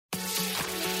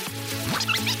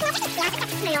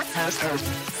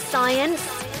Science,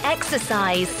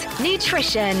 exercise,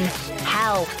 nutrition,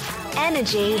 health,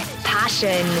 energy,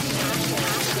 passion.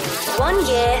 1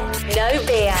 year, no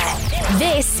beer.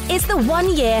 This is the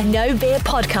 1 year no beer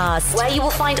podcast, where you will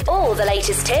find all the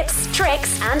latest tips,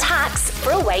 tricks, and hacks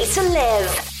for a way to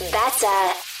live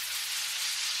better.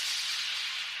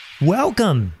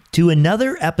 Welcome to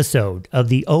another episode of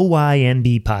the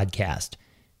OYMB podcast.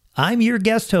 I'm your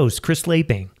guest host, Chris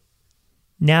Laping.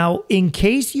 Now, in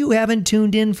case you haven't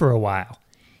tuned in for a while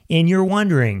and you're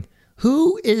wondering,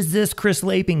 who is this Chris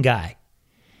Laping guy?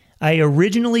 I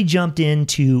originally jumped in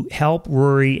to help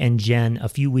Rory and Jen a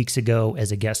few weeks ago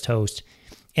as a guest host,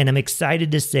 and I'm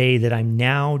excited to say that I'm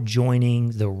now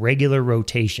joining the regular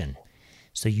rotation.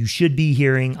 So you should be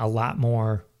hearing a lot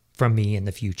more from me in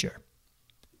the future.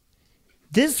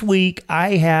 This week,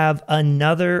 I have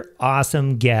another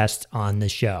awesome guest on the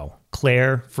show,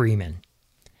 Claire Freeman.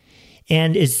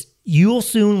 And as you'll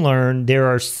soon learn, there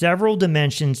are several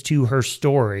dimensions to her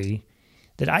story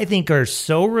that I think are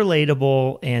so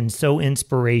relatable and so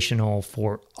inspirational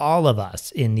for all of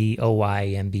us in the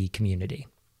OYMB community.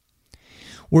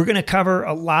 We're going to cover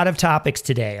a lot of topics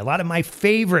today, a lot of my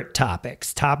favorite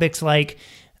topics like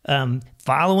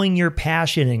following your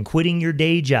passion and quitting your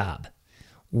day job,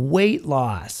 weight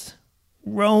loss,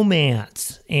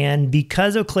 romance, and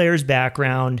because of Claire's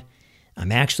background,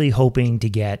 I'm actually hoping to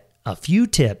get a few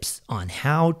tips on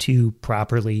how to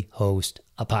properly host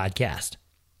a podcast.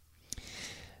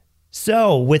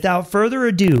 So, without further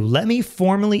ado, let me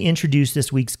formally introduce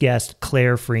this week's guest,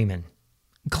 Claire Freeman.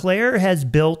 Claire has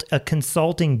built a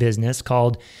consulting business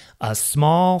called A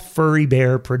Small Furry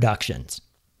Bear Productions,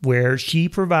 where she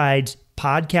provides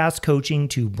podcast coaching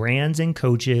to brands and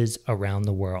coaches around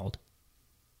the world.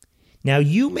 Now,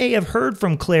 you may have heard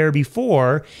from Claire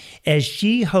before, as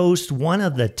she hosts one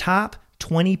of the top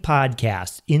 20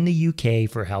 podcasts in the UK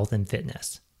for health and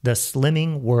fitness, the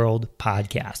Slimming World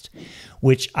podcast,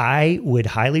 which I would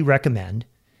highly recommend.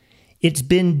 It's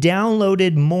been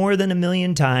downloaded more than 1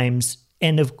 million times.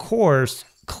 And of course,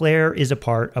 Claire is a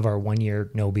part of our 1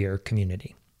 year no beer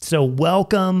community. So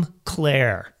welcome,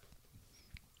 Claire.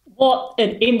 What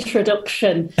an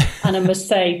introduction. And I must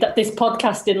say that this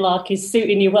podcasting lark is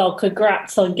suiting you well.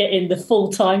 Congrats on getting the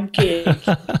full-time gig.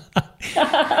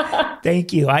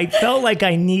 Thank you. I felt like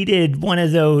I needed one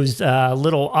of those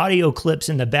little audio clips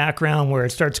in the background where it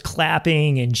starts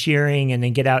clapping and cheering and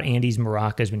then get out Andy's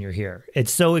maracas when you're here.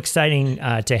 It's so exciting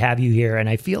to have you here. And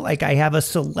I feel like I have a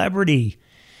celebrity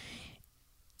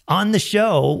on the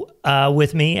show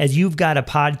with me, as you've got a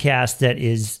podcast that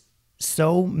is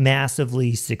so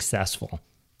massively successful.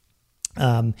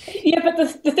 Yeah, but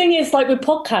the thing is, like with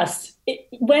podcasts,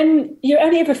 when you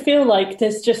only ever feel like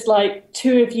there's just like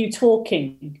two of you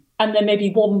talking and then maybe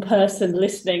one person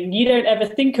listening, you don't ever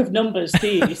think of numbers, do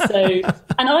you? So,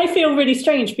 and I feel really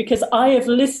strange because I have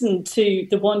listened to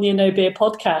the 1 Year No Beer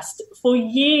podcast for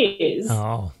years.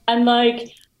 Oh. And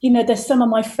like, you know, there's some of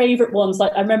my favorite ones.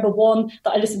 Like I remember one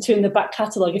that I listened to in the back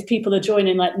catalogue, if people are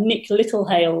joining, like Nick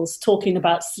Littlehales talking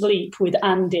about sleep with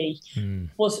Andy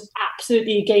was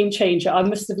absolutely a game changer. I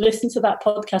must have listened to that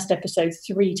podcast episode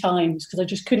 3 times because I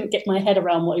just couldn't get my head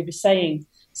around what he was saying.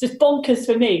 It's just bonkers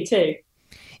for me too.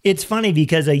 It's funny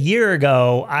because a year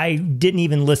ago, I didn't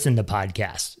even listen to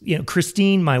podcasts. You know,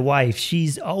 Christine, my wife,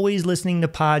 she's always listening to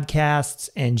podcasts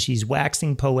and she's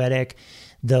waxing poetic.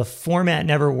 The format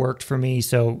never worked for me,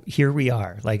 so here we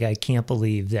are. Like, I can't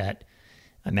believe that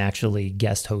I'm actually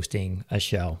guest hosting a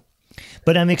show.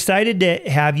 But I'm excited to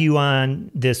have you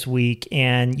on this week.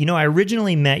 And, you know, I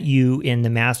originally met you in the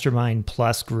Mastermind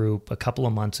Plus group a couple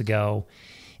of months ago.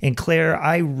 And Claire,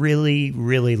 I really,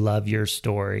 really love your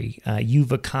story.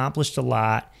 You've accomplished a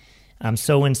lot. I'm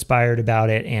so inspired about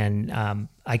it. And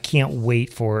I can't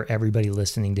wait for everybody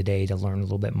listening today to learn a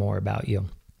little bit more about you.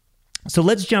 So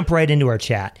let's jump right into our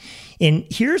chat. And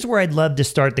here's where I'd love to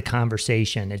start the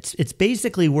conversation. It's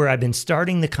basically where I've been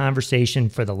starting the conversation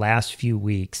for the last few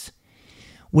weeks,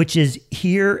 which is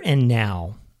here and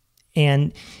now.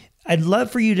 And I'd love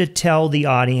for you to tell the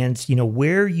audience, you know,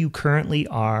 where you currently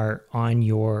are on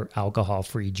your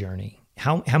alcohol-free journey.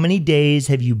 How many days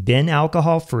have you been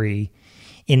alcohol-free?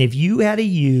 And if you had to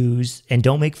use, and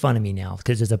don't make fun of me now,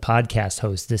 because as a podcast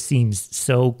host, this seems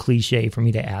so cliche for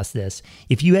me to ask this.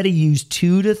 If you had to use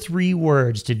 2 to 3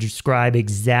 words to describe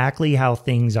exactly how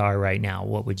things are right now,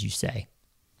 what would you say?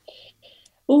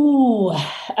 Ooh,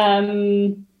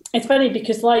 it's funny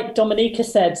because like Dominica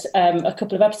said a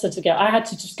couple of episodes ago, I had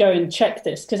to just go and check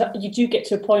this because you do get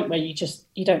to a point where you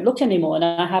don't look anymore. And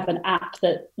I have an app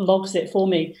that logs it for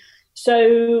me.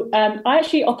 So I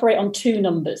actually operate on 2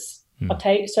 numbers.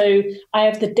 Okay, so I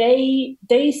have the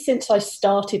days since I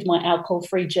started my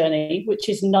alcohol-free journey, which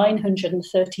is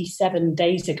 937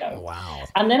 days ago. Wow.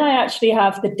 And then I actually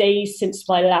have the days since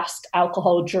my last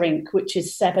alcohol drink, which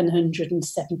is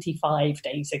 775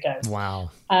 days ago. Wow.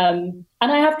 And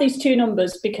I have these two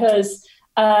numbers because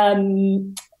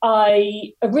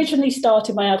I originally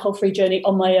started my alcohol-free journey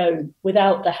on my own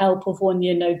without the help of 1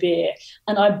 Year No Beer.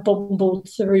 And I bumbled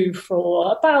through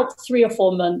for about 3 or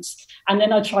 4 months. And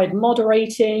then I tried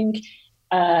moderating.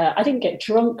 I didn't get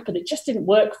drunk, but it just didn't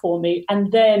work for me.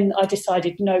 And then I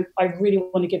decided, no, I really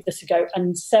want to give this a go.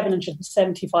 And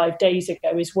 775 days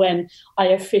ago is when I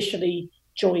officially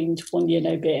joined 1 Year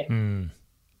No Beer.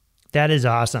 That is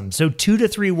awesome. So 2 to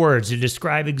 3 words to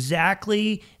describe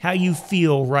exactly how you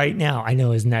feel right now. I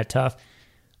know, isn't that tough?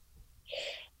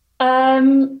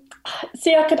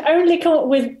 See, I could only come up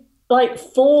with like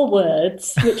 4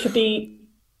 words, which would be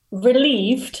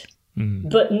relieved,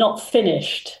 but not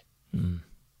finished.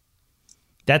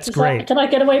 That's great. Can I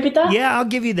get away with that? Yeah, I'll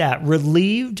give you that.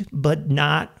 Relieved, but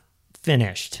not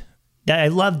finished. I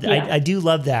love that. Yeah. I do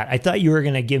love that. I thought you were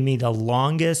going to give me the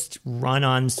longest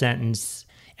run-on sentence.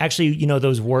 Actually, you know,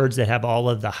 those words that have all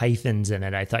of the hyphens in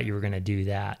it. I thought you were going to do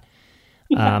that.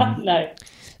 No.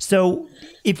 So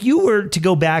if you were to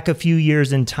go back a few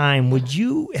years in time, would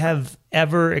you have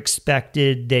ever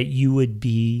expected that you would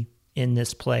be in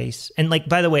this place? And like,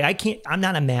 by the way, I'm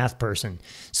not a math person.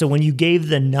 So when you gave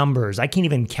the numbers, I can't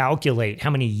even calculate how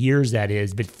many years that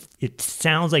is, but it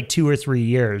sounds like 2 or 3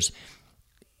 years.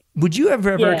 Would you have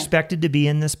ever expected to be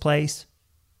in this place?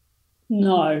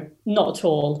 No, not at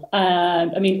all.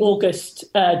 I mean, August,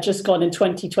 just gone in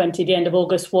 2020, the end of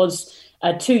August was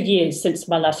 2 years since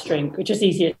my last drink, which is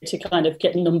easier to kind of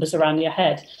get numbers around your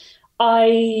head.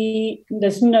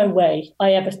 There's no way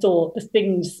I ever thought the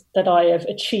things that I have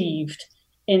achieved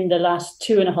in the last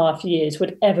 2.5 years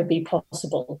would ever be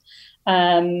possible.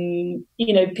 You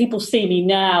know, people see me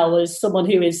now as someone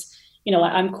who is, you know,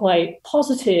 I'm quite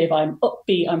positive, I'm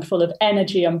upbeat, I'm full of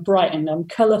energy, I'm bright and I'm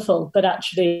colourful. But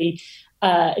actually,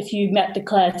 if you met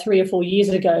Declare 3 or 4 years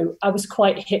ago, I was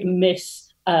quite hit and miss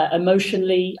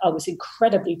emotionally. I was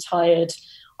incredibly tired.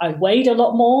 I weighed a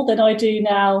lot more than I do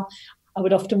now. I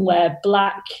would often wear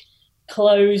black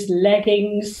clothes,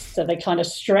 leggings, so they kind of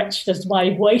stretched as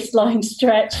my waistline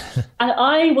stretched. And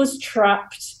I was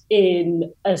trapped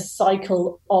in a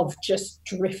cycle of just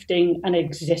drifting and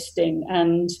existing.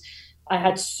 And I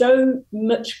had so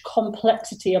much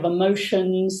complexity of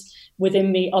emotions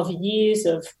within me, of years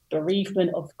of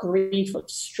bereavement, of grief,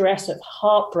 of stress, of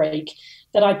heartbreak,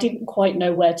 that I didn't quite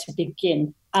know where to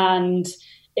begin. And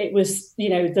it was, you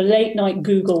know, the late night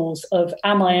Googles of,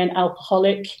 am I an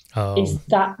alcoholic? Oh. Is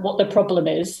that what the problem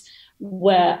is?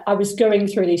 Where I was going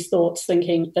through these thoughts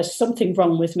thinking, there's something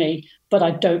wrong with me, but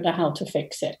I don't know how to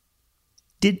fix it.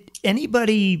 Did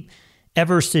anybody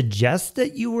ever suggest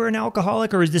that you were an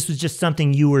alcoholic, or is this was just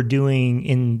something you were doing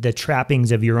in the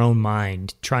trappings of your own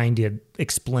mind, trying to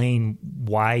explain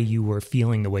why you were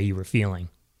feeling the way you were feeling?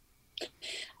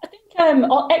 I think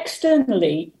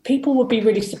externally, people would be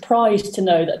really surprised to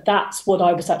know that that's what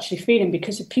I was actually feeling,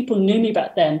 because if people knew me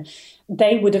back then,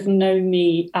 they would have known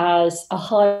me as a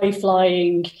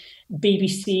high-flying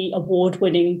BBC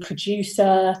award-winning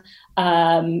producer.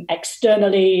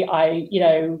 Externally, I, you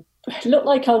know, looked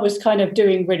like I was kind of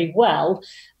doing really well.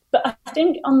 But I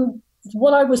think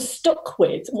what I was stuck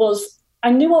with was, I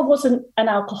knew I wasn't an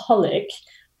alcoholic,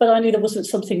 but I knew there wasn't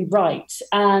something right.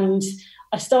 And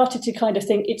I started to kind of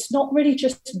think, it's not really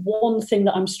just one thing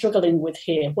that I'm struggling with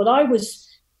here. What I was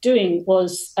doing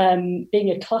was being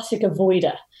a classic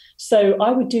avoider. So I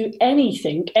would do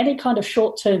anything, any kind of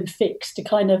short-term fix to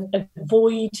kind of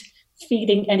avoid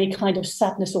feeling any kind of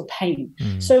sadness or pain.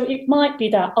 So it might be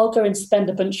that I'll go and spend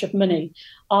a bunch of money.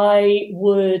 I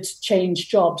would change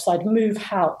jobs. I'd move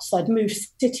house. I'd move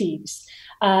cities.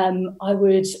 I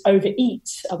would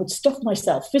overeat. I would stuff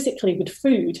myself physically with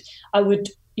food. I would,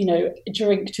 you know,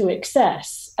 drink to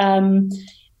excess.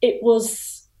 It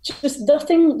was just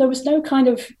nothing. There was no kind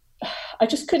of, I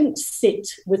just couldn't sit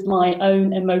with my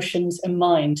own emotions and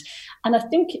mind. And I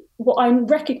think what I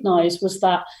recognized was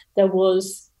that there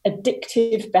was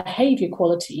addictive behavior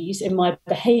qualities in my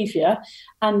behavior,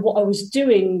 and what I was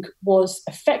doing was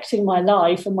affecting my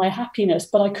life and my happiness,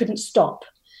 but I couldn't stop.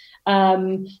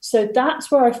 So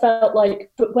that's where I felt like,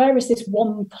 but where is this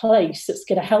one place that's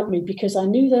going to help me? Because I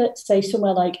knew that, say,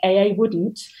 somewhere like AA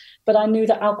wouldn't, but I knew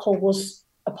that alcohol was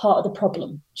a part of the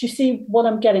problem. Do you see what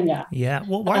I'm getting at? Yeah.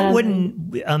 Well, why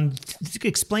wouldn't,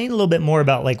 explain a little bit more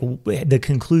about like the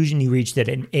conclusion you reached that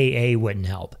an AA wouldn't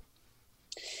help?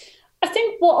 I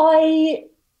think what I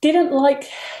didn't like,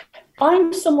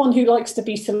 I'm someone who likes to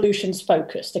be solutions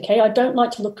focused. Okay. I don't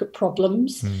like to look at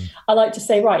problems. I like to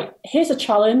say, right, here's a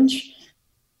challenge.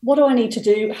 What do I need to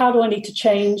do? How do I need to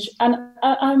change? And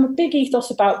I'm a big ethos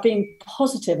about being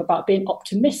positive, about being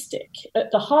optimistic.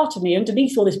 At the heart of me,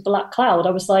 underneath all this black cloud,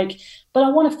 I was like, but I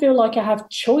want to feel like I have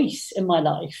choice in my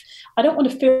life. I don't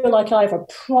want to feel like I have a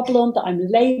problem, that I'm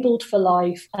labeled for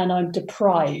life and I'm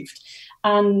deprived.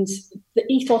 And the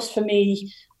ethos for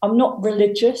me, I'm not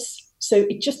religious. So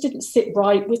it just didn't sit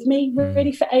right with me,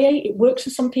 really, for AA. It works for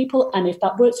some people, and if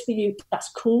that works for you, that's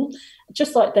cool.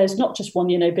 Just like there's not just one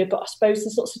bid, but I suppose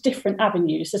there's lots of different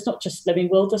avenues. There's not just Living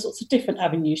World, there's lots of different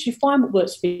avenues. You find what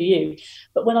works for you.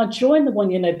 But when I joined the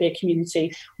One Year No Beer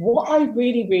community, what I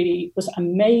really, really was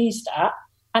amazed at,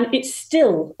 and it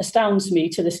still astounds me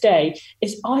to this day,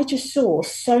 is I just saw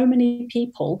so many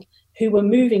people who were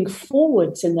moving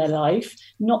forwards in their life,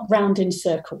 not round in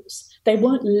circles. They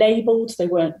weren't labelled, they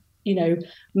weren't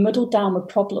muddled down with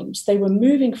problems. They were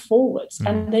moving forwards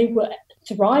and they were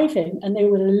thriving and they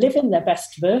were living their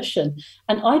best version.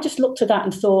 And I just looked at that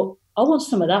and thought, I want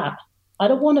some of that. I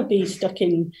don't want to be stuck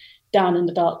down in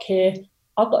the dark here.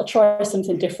 I've got to try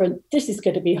something different. This is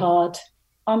going to be hard.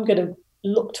 I'm going to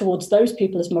look towards those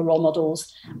people as my role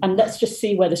models, and let's just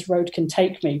see where this road can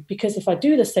take me. Because if I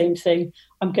do the same thing,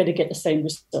 I'm going to get the same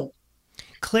result.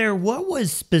 Claire, what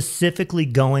was specifically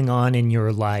going on in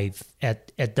your life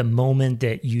at the moment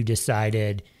that you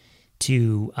decided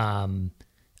to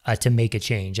make a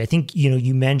change? I think,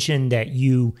 you mentioned that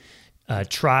you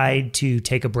tried to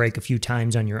take a break a few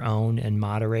times on your own and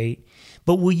moderate,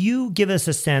 but will you give us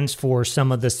a sense for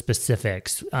some of the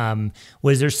specifics?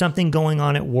 Was there something going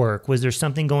on at work? Was there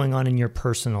something going on in your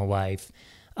personal life?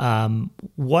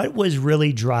 What was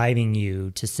really driving you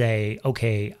to say,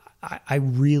 okay, I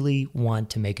really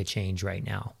want to make a change right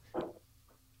now?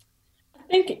 I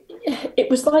think it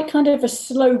was like kind of a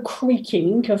slow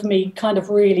creaking of me kind of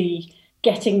really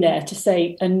getting there to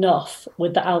say enough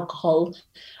with the alcohol.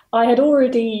 I had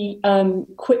already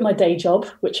quit my day job,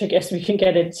 which I guess we can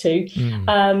get into.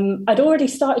 I'd already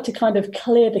started to kind of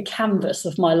clear the canvas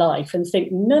of my life and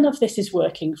think, none of this is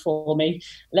working for me.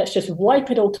 Let's just wipe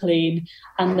it all clean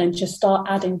and then just start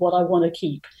adding what I want to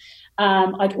keep.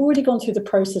 I'd already gone through the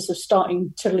process of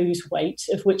starting to lose weight,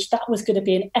 of which that was going to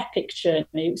be an epic journey.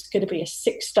 It was going to be a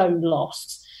 6-stone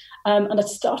loss. And I'd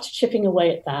started chipping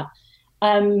away at that.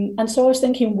 And so I was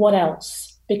thinking, what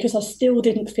else? Because I still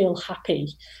didn't feel happy.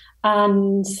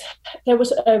 And there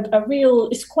was a real,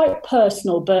 it's quite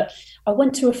personal, but I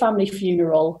went to a family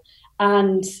funeral,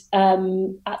 and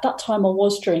at that time I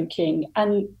was drinking.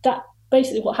 And that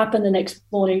basically what happened the next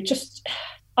morning,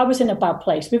 I was in a bad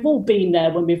place. We've all been there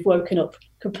when we've woken up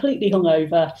completely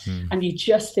hungover and you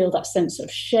just feel that sense of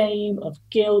shame, of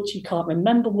guilt. You can't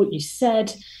remember what you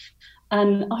said.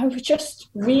 And I just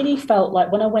really felt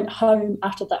like when I went home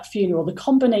after that funeral, the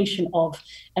combination of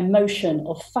emotion,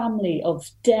 of family, of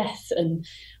death, and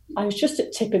I was just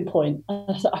at tipping point.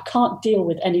 I thought, I can't deal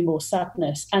with any more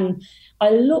sadness. And I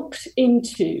looked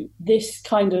into this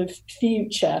kind of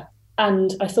future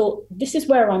and I thought, this is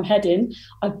where I'm heading.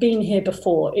 I've been here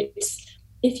before.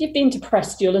 If you've been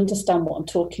depressed, you'll understand what I'm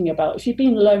talking about. If you've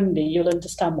been lonely, you'll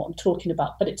understand what I'm talking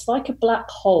about. But it's like a black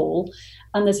hole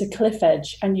and there's a cliff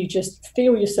edge and you just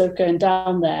feel yourself going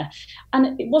down there.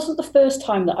 And it wasn't the first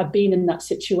time that I'd been in that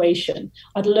situation.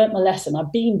 I'd learnt my lesson.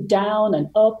 I've been down and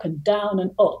up and down and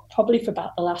up, probably for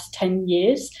about the last 10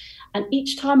 years. And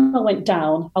each time I went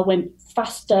down, I went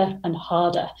faster and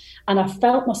harder. And I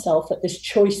felt myself at this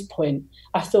choice point.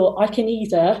 I thought I can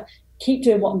either keep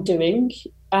doing what I'm doing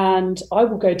and I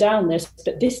will go down this,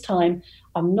 but this time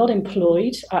I'm not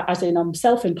employed, as in I'm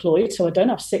self-employed, so I don't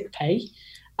have sick pay.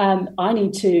 I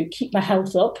need to keep my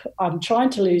health up. I'm trying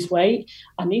to lose weight.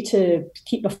 I need to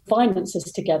keep my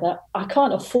finances together. I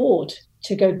can't afford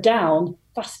to go down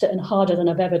faster and harder than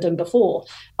I've ever done before.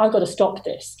 I've got to stop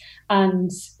this.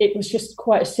 And it was just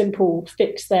quite a simple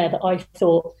fix there that I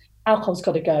thought, alcohol's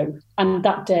got to go. And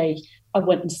that day I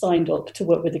went and signed up to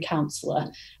work with a counsellor,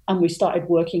 and we started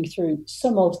working through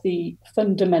some of the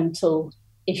fundamental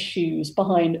issues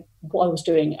behind what I was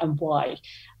doing and why.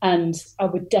 And I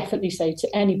would definitely say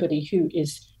to anybody who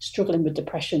is struggling with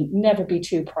depression, never be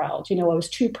too proud. I was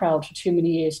too proud for too many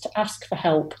years to ask for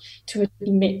help, to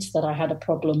admit that I had a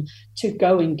problem, to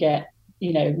go and get,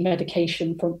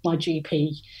 medication from my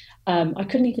GP. I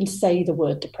couldn't even say the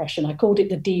word depression. I called it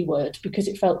the D word because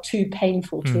it felt too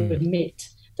painful to admit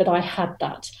that I had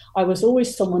that. I was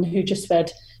always someone who just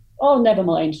said, oh, never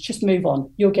mind, just move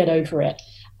on. You'll get over it.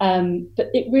 But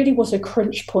it really was a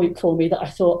crunch point for me that I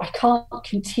thought, I can't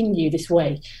continue this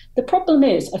way. The problem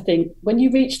is, I think, when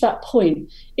you reach that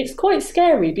point, it's quite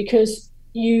scary because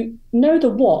you know the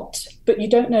what, but you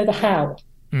don't know the how.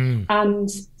 And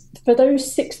for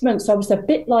those 6 months, I was a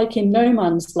bit like in no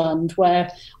man's land,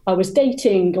 where I was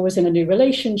dating, I was in a new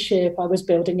relationship, I was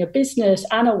building a business,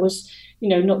 and I was,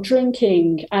 not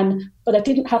drinking, but I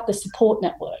didn't have the support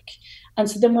network. And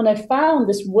so then when I found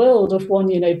this world of One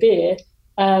Year No Beer,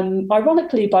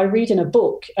 ironically, by reading a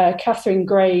book, Catherine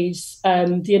Gray's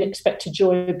The Unexpected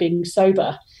Joy of Being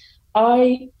Sober,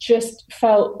 I just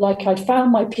felt like I'd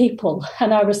found my people.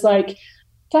 And I was like,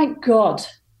 thank God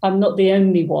I'm not the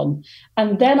only one.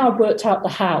 And then I worked out the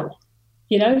how,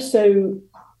 so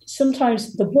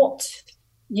sometimes the what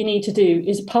you need to do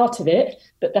is part of it,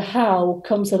 but the how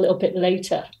comes a little bit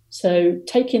later. So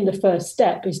taking the first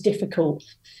step is difficult,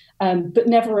 but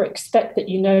never expect that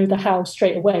you know the how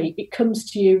straight away. It comes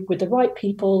to you with the right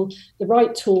people, the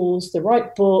right tools, the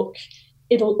right book.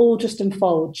 It'll all just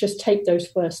unfold. Just take those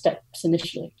first steps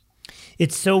initially.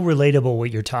 It's so relatable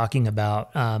what you're talking about.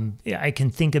 I can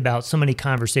think about so many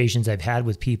conversations I've had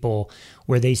with people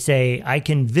where they say, I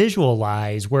can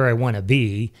visualize where I want to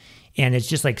be. And it's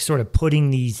just like sort of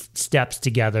putting these steps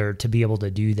together to be able to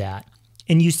do that.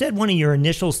 And you said one of your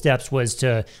initial steps was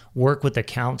to work with a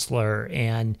counselor.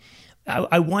 And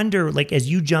I wonder, like, as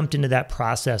you jumped into that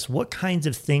process, what kinds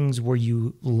of things were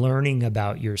you learning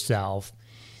about yourself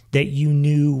that you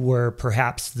knew were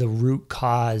perhaps the root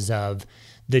cause of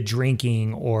the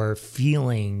drinking or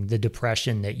feeling the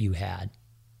depression that you had?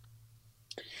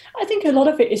 I think a lot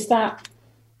of it is that,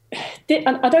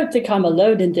 and I don't think I'm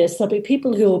alone in this, there'll be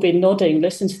people who will be nodding,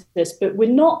 listen to this, but we're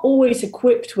not always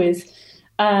equipped with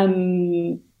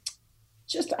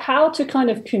just how to kind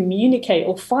of communicate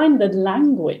or find the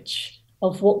language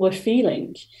of what we're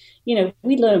feeling.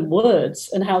 We learn words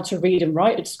and how to read and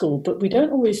write at school, but we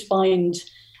don't always find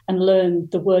and learn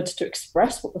the words to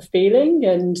express what we're feeling.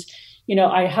 And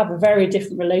I have a very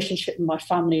different relationship in my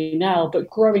family now, but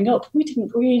growing up, we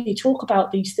didn't really talk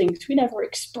about these things. We never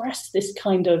expressed this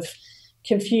kind of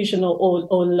confusion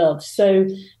or love. So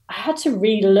I had to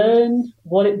relearn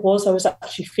what it was I was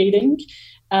actually feeling.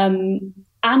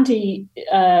 Andy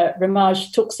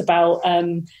Ramage talks about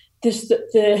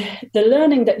the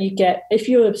learning that you get if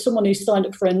you're someone who's signed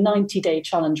up for a 90-day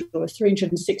challenge or a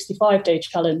 365-day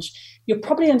challenge. You'll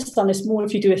probably understand this more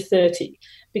if you do a 30.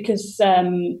 Because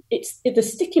the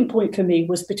sticking point for me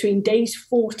was between days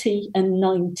 40 and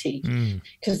 90,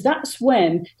 because that's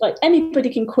when, like, anybody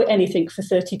can quit anything for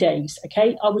 30 days,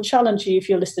 okay? I would challenge you, if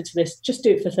you're listening to this, just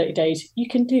do it for 30 days. You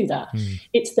can do that.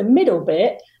 It's the middle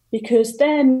bit, because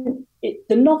then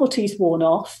the novelty's worn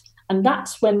off, and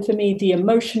that's when, for me, the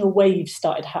emotional waves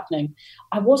started happening.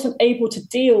 I wasn't able to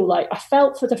deal, I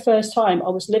felt for the first time I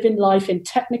was living life in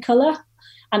Technicolor.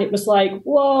 And it was like,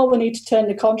 whoa, we need to turn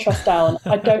the contrast down.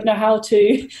 I don't know how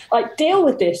to deal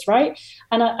with this, right?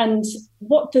 And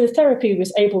what the therapy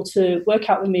was able to work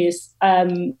out with me is,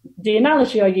 the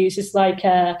analogy I use is like,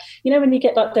 when you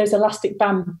get those elastic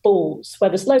band balls where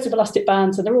there's loads of elastic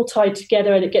bands and they're all tied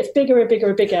together and it gets bigger and bigger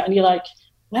and bigger. And you're like,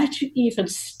 where do you even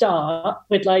start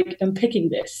with unpicking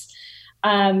this?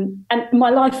 And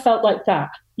my life felt like that,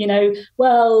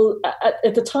 Well,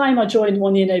 at the time I joined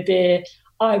One Year No Beer,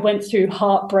 I went through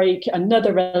heartbreak,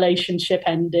 another relationship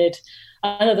ended,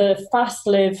 another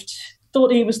fast-lived,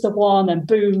 thought he was the one, and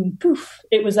boom, poof,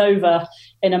 it was over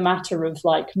in a matter of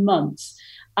months.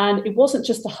 And it wasn't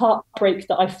just the heartbreak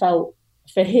that I felt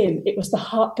for him, it was the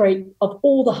heartbreak of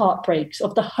all the heartbreaks,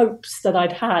 of the hopes that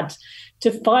I'd had to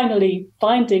finally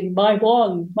finding my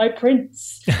one, my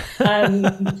prince.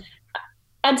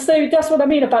 And so that's what I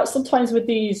mean about sometimes with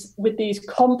these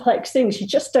complex things, you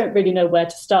just don't really know where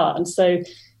to start. And so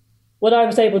what I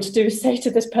was able to do is say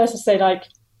to this person,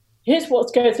 here's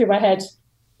what's going through my head.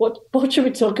 What should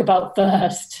we talk about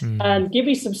first? And give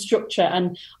me some structure.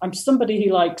 And I'm somebody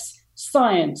who likes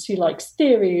science, who likes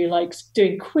theory, who likes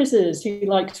doing quizzes, who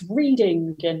likes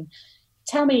reading. And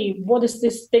tell me, what is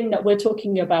this thing that we're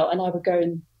talking about? And I would go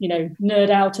and,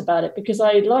 nerd out about it, because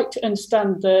I like to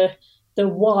understand the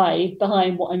why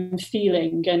behind what I'm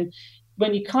feeling. And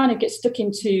when you kind of get stuck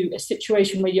into a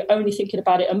situation where you're only thinking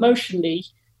about it emotionally,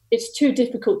 it's too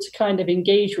difficult to kind of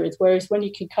engage with. Whereas when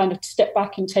you can kind of step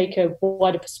back and take a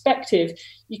wider perspective,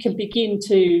 you can begin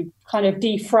to kind of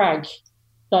defrag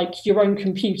your own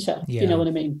computer. Yeah. You know what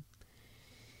I mean?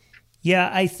 Yeah,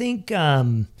 I think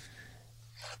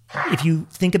if you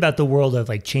think about the world of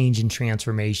change and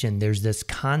transformation, there's this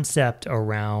concept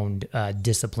around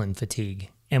discipline fatigue.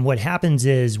 And what happens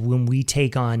is when we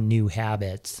take on new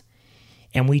habits,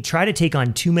 and we try to take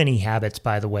on too many habits,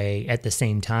 by the way, at the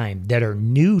same time that are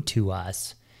new to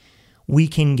us, we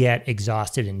can get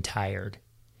exhausted and tired.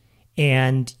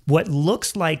 And what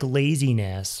looks like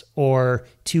laziness, or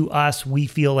to us, we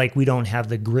feel like we don't have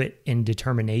the grit and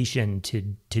determination to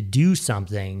do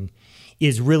something,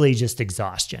 is really just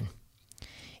exhaustion.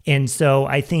 And so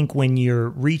I think when you're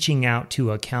reaching out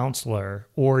to a counselor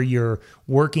or you're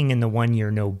working in the 1 Year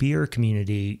No Beer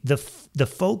community, the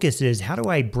focus is, how do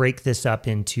I break this up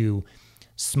into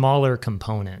smaller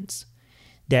components?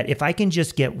 That if I can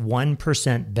just get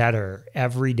 1% better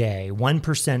every day,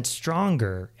 1%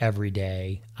 stronger every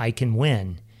day, I can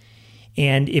win.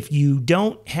 And if you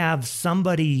don't have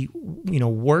somebody,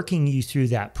 working you through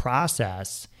that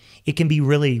process, it can be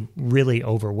really, really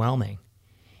overwhelming.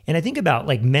 And I think about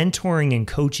like mentoring and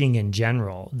coaching in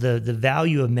general. The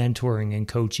value of mentoring and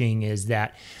coaching is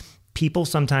that people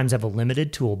sometimes have a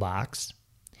limited toolbox.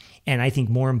 And I think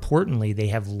more importantly, they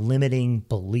have limiting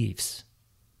beliefs.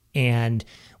 And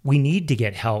we need to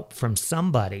get help from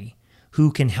somebody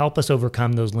who can help us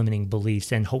overcome those limiting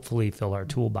beliefs and hopefully fill our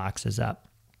toolboxes up.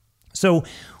 So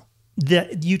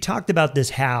you talked about this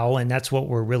how, and that's what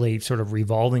we're really sort of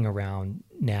revolving around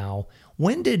now.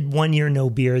 When did 1 Year No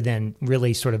Beer then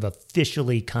really sort of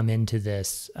officially come into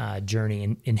this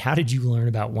journey? And how did you learn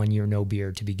about 1 Year No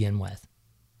Beer to begin with?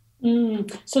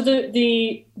 So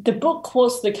the book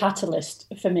was the catalyst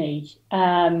for me,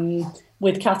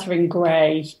 with Catherine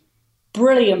Gray.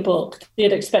 Brilliant book, The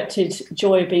Unexpected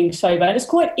Joy of Being Sober. And it's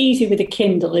quite easy with a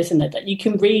Kindle, isn't it? That you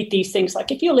can read these things.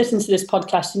 Like if you're listening to this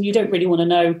podcast and you don't really want to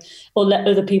know or let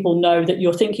other people know that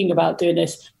you're thinking about doing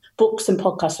this, books and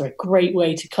podcasts are a great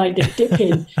way to kind of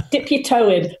dip your toe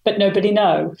in, but nobody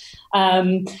know.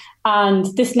 And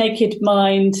This Naked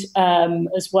Mind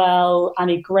as well,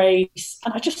 Annie Grace.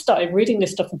 And I just started reading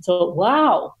this stuff and thought,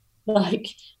 wow, like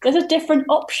there's a different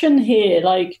option here.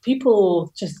 Like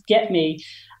people just get me.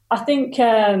 I think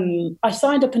I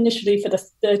signed up initially for the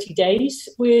 30 days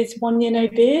with 1 Year No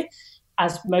Beer,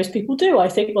 as most people do. I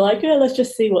think, well, let's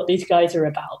just see what these guys are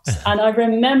about. And I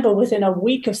remember within a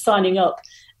week of signing up,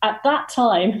 at that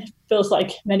time, feels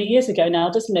like many years ago now,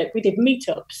 doesn't it? We did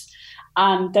meetups.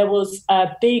 And there was a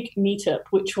big meetup,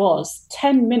 which was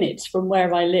 10 minutes from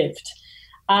where I lived.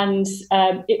 And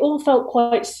it all felt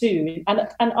quite soon. And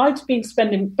I'd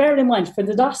been bearing in mind, for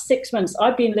the last 6 months,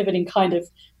 I've been living in kind of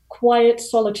quiet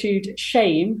solitude,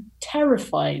 shame,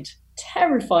 terrified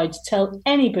to tell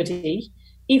anybody,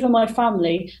 even my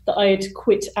family, that I had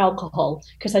quit alcohol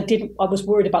because I was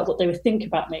worried about what they would think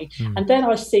about me. And then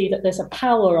I see that there's a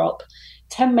power up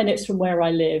 10 minutes from where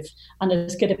I live, and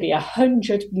there's going to be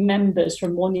 100 members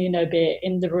from 1 Year No Beer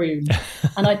in the room.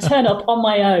 And I turn up on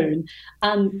my own,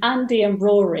 and Andy and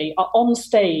Rory are on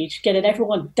stage getting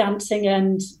everyone dancing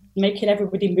and making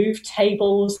everybody move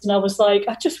tables. And I was like,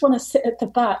 I just want to sit at the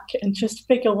back and just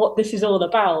figure what this is all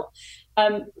about.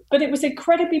 But it was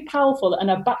incredibly powerful and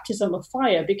a baptism of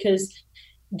fire, because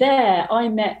there I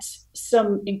met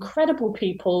some incredible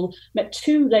people, met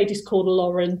two ladies called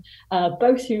Lauren,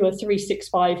 both who are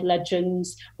 365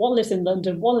 legends. One lives in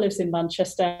London, one lives in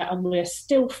Manchester, and we're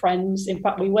still friends. In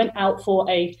fact, we went out for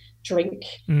a drink,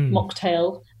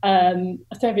 mocktail, I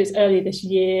think it was earlier this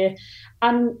year.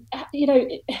 And,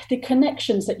 the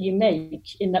connections that you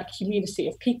make in that community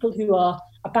of people who are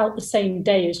about the same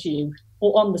day as you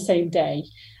or on the same day.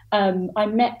 I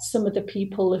met some of the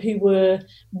people who were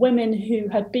women who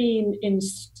had been in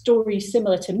stories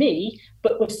similar to me,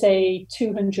 but were, say,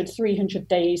 200, 300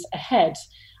 days ahead.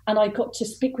 And I got to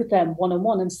speak with them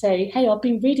one-on-one and say, hey, I've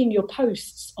been reading your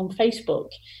posts on Facebook,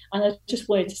 and I just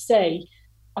wanted to say,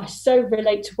 I so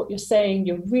relate to what you're saying.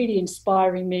 You're really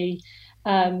inspiring me.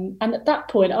 And at that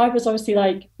point, I was obviously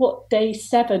like, day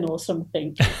 7 or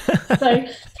something. So...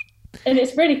 And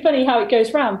it's really funny how it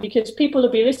goes round, because people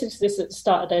will be listening to this at the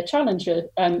start of their challenge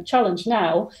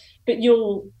now, but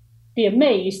you'll be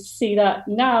amazed to see that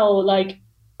now, like,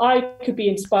 I could be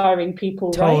inspiring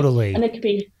people, totally. Right? And it could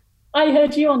be, I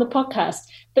heard you on the podcast,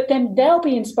 but then they'll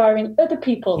be inspiring other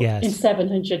people in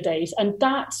 700 days. And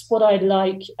that's what I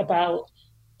like about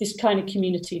this kind of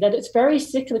community, that it's very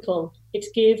cyclical. It's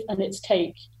give and it's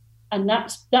take. And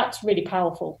that's really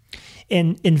powerful.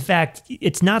 And in fact,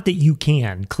 it's not that you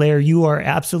can. Claire, you are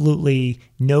absolutely,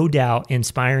 no doubt,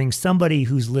 inspiring somebody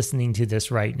who's listening to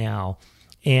this right now.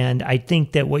 And I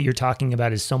think that what you're talking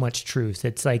about is so much truth.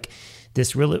 It's like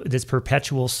this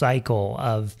perpetual cycle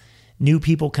of new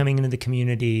people coming into the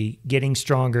community, getting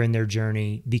stronger in their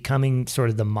journey, becoming sort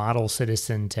of the model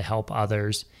citizen to help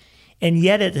others. And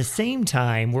yet at the same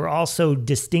time, we're also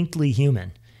distinctly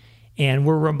human. And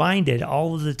we're reminded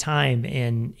all of the time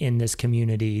in this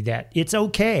community that it's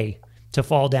okay to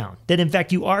fall down, that in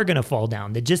fact you are going to fall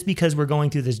down, that just because we're going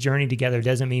through this journey together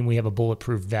doesn't mean we have a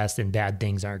bulletproof vest and bad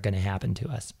things aren't going to happen to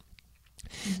us.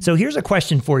 So here's a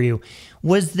question for you.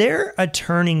 Was there a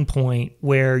turning point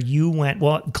where you went,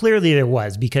 well, clearly there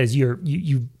was, because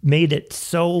you made it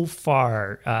so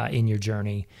far in your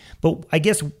journey, but I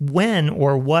guess when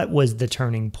or what was the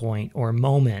turning point or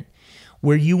moment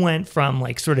where you went from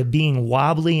like sort of being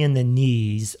wobbly in the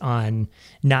knees on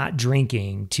not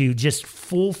drinking to just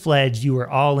full-fledged, you were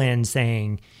all in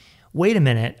saying, wait a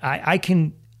minute,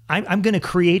 I'm going to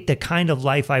create the kind of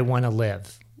life I want to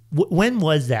live. When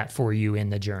was that for you in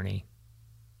the journey?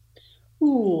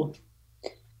 Ooh.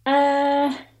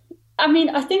 I mean,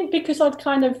 I think because I'd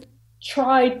kind of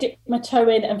tried, dipped my toe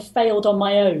in and failed on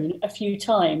my own a few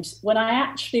times, when I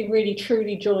actually really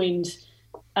truly joined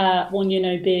One Year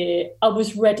No Beer, I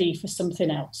was ready for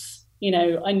something else. You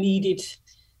know,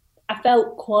 I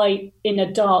felt quite in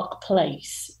a dark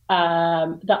place,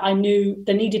 that I knew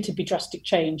there needed to be drastic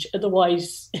change.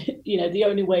 Otherwise, you know, the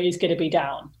only way is going to be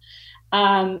down.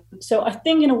 So I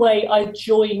think in a way I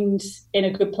joined in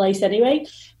a good place anyway.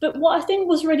 But what I think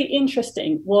was really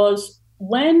interesting was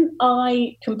when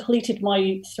I completed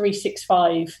my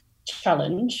 365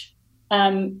 challenge,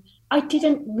 I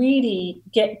didn't really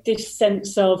get this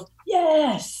sense of,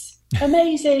 yes,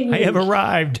 amazing. I have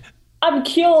arrived. I'm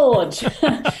cured.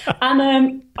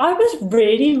 And I was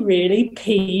really, really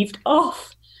peeved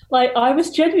off. Like, I was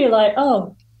genuinely like,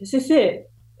 oh, is this it?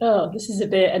 Oh, this is a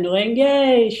bit annoying.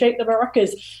 Yay, shake the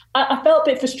maracas. I felt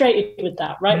a bit frustrated with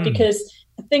that, right? Because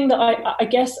the thing that I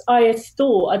guess I had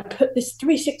thought, I'd put this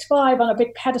 365 on a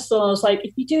big pedestal. And I was like,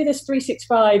 if you do this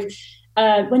 365,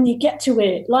 when you get to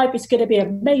it, life is going to be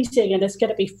amazing and there's going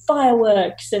to be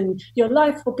fireworks and your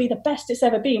life will be the best it's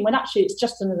ever been, when actually it's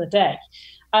just another day.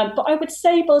 But I would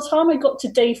say by the time I got to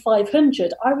day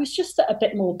 500, I was just at a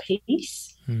bit more peace.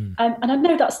 And I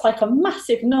know that's like a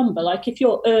massive number. Like if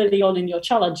you're early on in your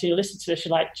challenge, you listen to this,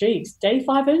 you're like, geez, day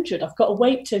 500, I've got to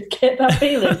wait to get that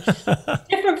feeling.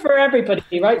 Different for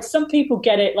everybody, right? Some people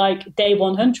get it like day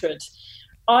 100.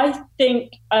 I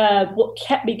think what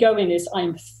kept me going is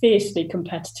I'm fiercely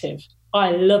competitive.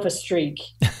 I love a streak.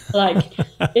 Like,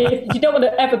 if you don't want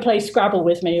to ever play Scrabble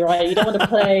with me, right? You don't want to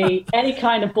play any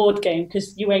kind of board game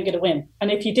because you ain't going to win. And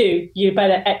if you do, you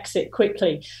better exit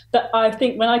quickly. But I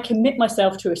think when I commit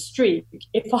myself to a streak,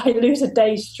 if I lose a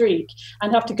day's streak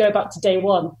and have to go back to day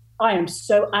one, I am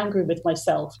so angry with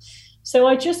myself. So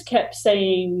I just kept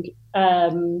saying,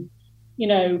 you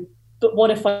know, but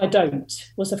what if I don't,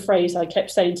 was a phrase I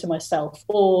kept saying to myself,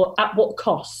 or at what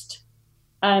cost?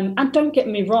 And don't get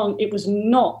me wrong, it was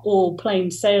not all plain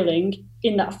sailing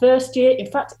in that first year. In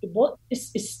fact,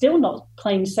 it's still not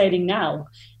plain sailing now.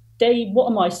 What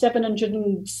am I, 700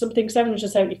 and something,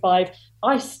 775?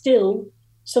 I still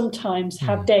sometimes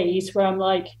have days where I'm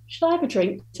like, should I have a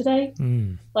drink today?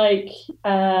 Like,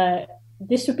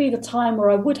 this would be the time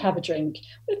where I would have a drink.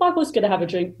 If I was going to have a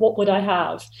drink, what would I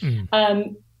have?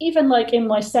 Even like in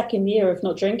my second year of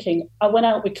not drinking, I went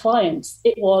out with clients.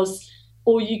 It was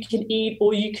all you can eat,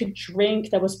 all you could drink.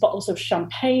 There was bottles of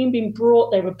champagne being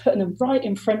brought. They were putting them right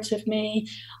in front of me.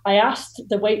 I asked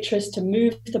the waitress to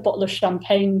move the bottle of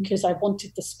champagne because I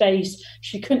wanted the space.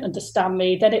 She couldn't understand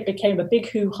me. Then it became a big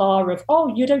hoo-ha of,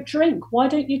 oh, you don't drink. Why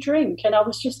don't you drink? And I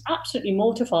was just absolutely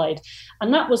mortified.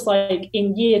 And that was like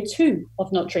in year 2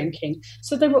 of not drinking.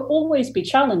 So there will always be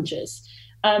challenges.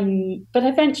 But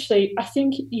eventually, I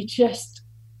think you just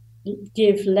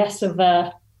give less of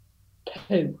a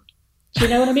poo. Do you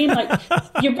know what I mean? Like,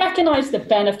 you recognize the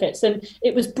benefits. And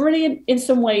it was brilliant in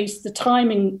some ways, the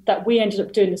timing that we ended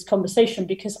up doing this conversation,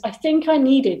 because I think I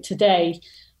needed today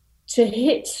to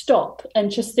hit stop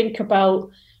and just think about,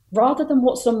 rather than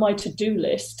what's on my to-do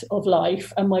list of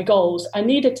life and my goals, I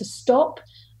needed to stop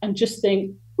and just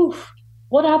think, oof,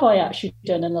 what have I actually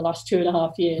done in the last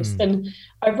 2.5 years? And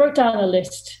I wrote down a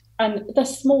list, and they're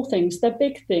small things, they're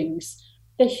big things.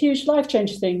 They're huge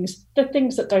life-changing things. They're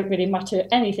things that don't really matter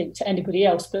anything to anybody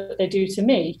else, but they do to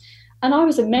me. And I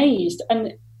was amazed.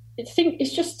 And I think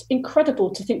it's just incredible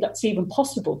to think that's even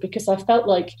possible, because I felt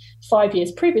like 5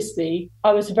 years previously,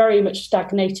 I was very much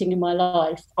stagnating in my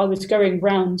life. I was going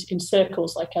round in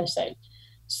circles, like I say.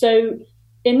 So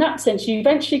in that sense, you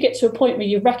eventually get to a point where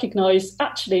you recognize,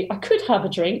 actually, I could have a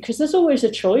drink, because there's always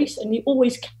a choice, and you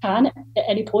always can at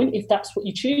any point if that's what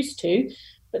you choose to.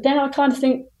 But then I kind of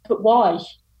think, but why?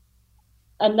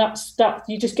 And that's that.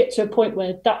 You just get to a point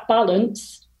where that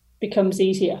balance becomes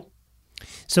easier.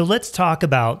 So let's talk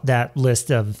about that list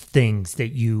of things that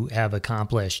you have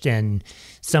accomplished and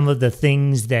some of the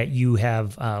things that you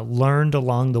have learned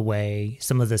along the way,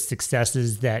 some of the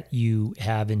successes that you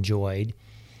have enjoyed.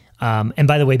 And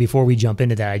by the way, before we jump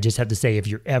into that, I just have to say, if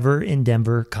you're ever in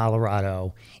Denver,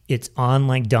 Colorado, it's on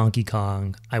like Donkey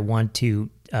Kong. I want to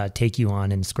take you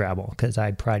on in Scrabble because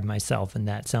I pride myself in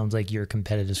that. Sounds like you're a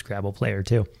competitive Scrabble player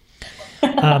too.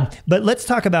 But let's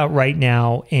talk about right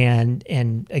now and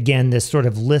again, this sort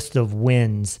of list of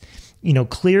wins. You know,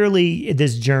 clearly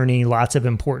this journey, lots of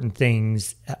important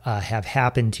things have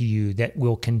happened to you that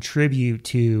will contribute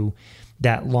to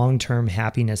that long-term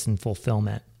happiness and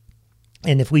fulfillment.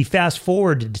 And if we fast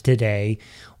forward to today,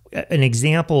 an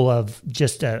example of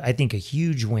just, I think, a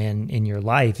huge win in your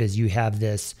life is you have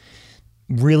this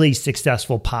really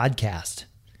successful podcast.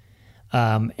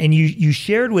 And you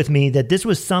shared with me that this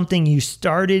was something you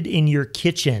started in your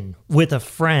kitchen with a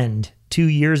friend 2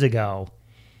 years ago.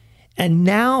 And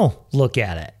now look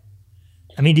at it.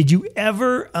 I mean, did you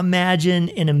ever imagine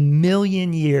in a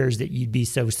million years that you'd be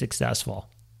so successful?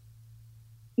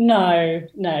 No.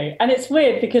 And it's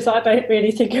weird because I don't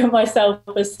really think of myself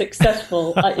as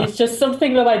successful. It's just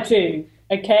something that I do.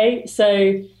 Okay.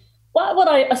 So what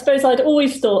I suppose I'd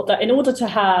always thought that in order to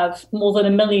have more than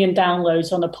 1 million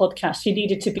downloads on a podcast, you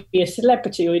needed to be a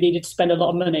celebrity or you needed to spend a lot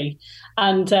of money.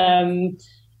 And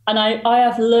I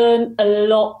have learned a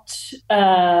lot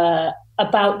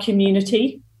about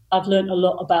community. I've learned a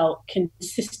lot about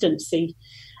consistency.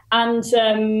 And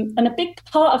a big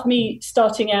part of me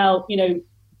starting out,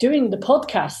 doing the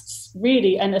podcasts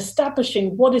really and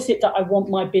establishing what is it that I want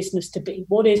my business to be?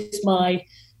 What is my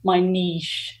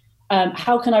niche?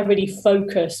 How can I really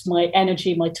focus my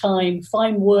energy, my time,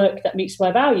 find work that meets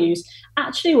my values?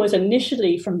 Actually was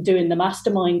initially from doing the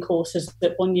mastermind courses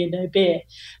at 1 Year No Beer,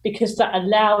 because that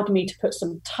allowed me to put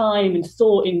some time and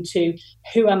thought into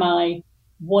who am I?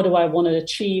 What do I want to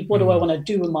achieve? What do I want to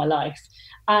do in my life?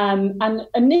 And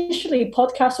initially,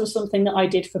 podcast was something that I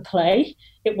did for play.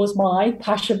 It was my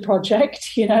passion project,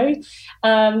 and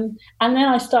then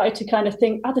I started to kind of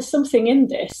think, there's something in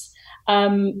this.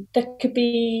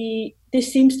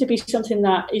 This seems to be something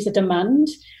that is a demand.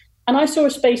 And I saw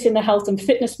a space in the health and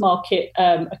fitness market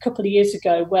a couple of years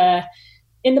ago where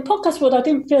in the podcast world, I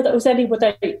didn't feel that was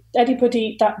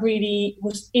anybody that really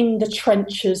was in the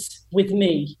trenches with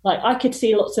me. Like I could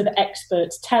see lots of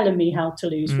experts telling me how to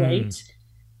lose weight.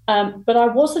 But I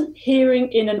wasn't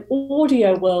hearing in an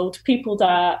audio world people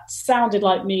that sounded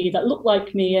like me, that looked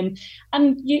like me.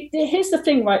 Here's the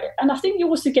thing, right? And I think you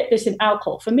also get this in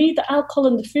alcohol. For me, the alcohol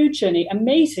and the food journey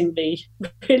amazingly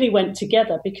really went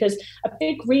together, because a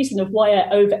big reason of why I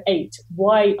overate,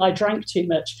 why I drank too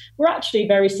much, were actually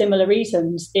very similar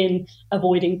reasons in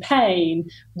avoiding pain,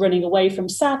 running away from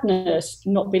sadness,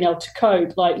 not being able to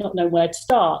cope, like not knowing where to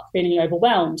start, feeling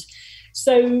overwhelmed.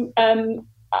 So,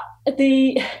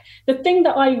 the thing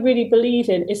that I really believe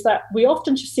in is that we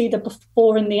often just see the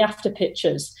before and the after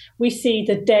pictures. We see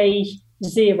the day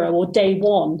 0 or day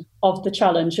 1 of the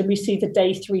challenge, and we see the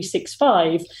day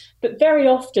 365. But very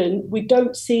often we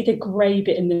don't see the grey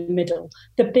bit in the middle,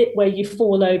 the bit where you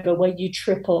fall over, where you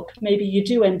trip up. Maybe you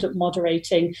do end up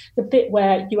moderating, the bit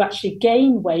where you actually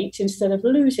gain weight instead of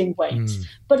losing weight.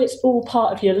 But it's all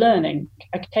part of your learning.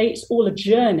 Okay, it's all a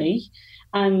journey.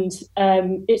 And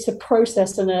it's a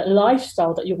process and a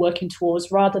lifestyle that you're working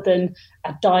towards, rather than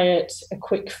a diet, a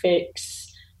quick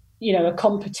fix, a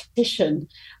competition.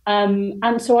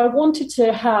 And so I wanted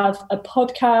to have a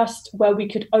podcast where we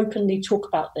could openly talk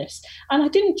about this. And I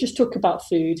didn't just talk about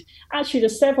food. Actually,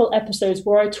 there's several episodes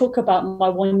where I talk about my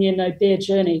 1 Year No Beer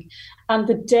journey. And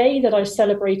the day that I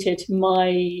celebrated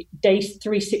my day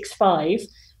 365,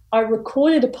 I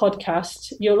recorded a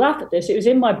podcast. You'll laugh at this. It was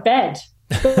in my bed.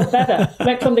 Got better.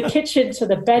 Went from the kitchen to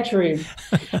the bedroom.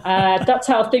 That's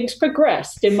how things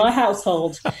progressed in my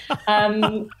household.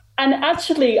 And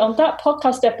actually, on that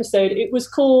podcast episode, it was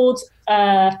called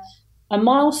A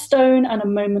Milestone and a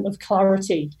Moment of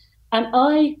Clarity. And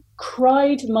I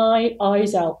cried my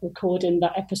eyes out recording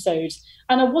that episode.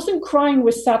 And I wasn't crying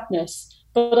with sadness,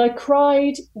 but I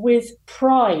cried with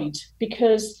pride,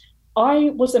 because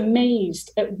I was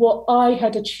amazed at what I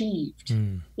had achieved.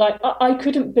 Like, I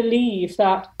couldn't believe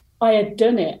that I had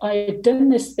done it. I had done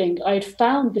this thing. I had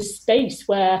found this space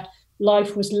where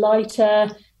life was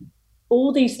lighter.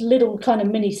 All these little kind of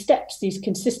mini steps, these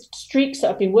consistent streaks that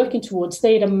I've been working towards,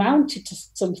 they had amounted to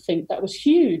something that was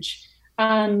huge.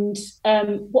 And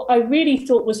what I really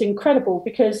thought was incredible,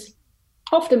 because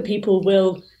often people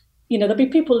will, there'll be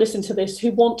people listen to this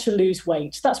who want to lose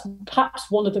weight. That's perhaps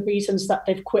one of the reasons that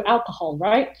they've quit alcohol,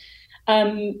 right?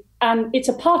 And it's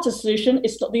a part of the solution.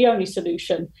 It's not the only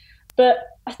solution. But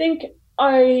I think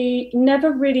I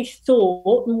never really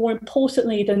thought, more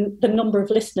importantly than the number of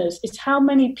listeners, is how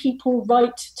many people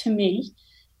write to me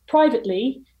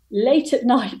privately late at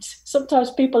night,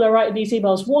 sometimes people are writing these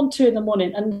emails 1, 2 in the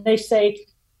morning, and they say,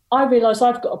 I realise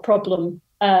I've got a problem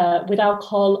with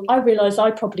alcohol. I realise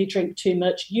I probably drink too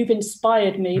much. You've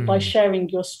inspired me by sharing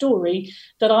your story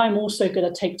that I'm also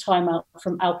going to take time out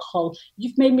from alcohol.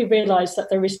 You've made me realise that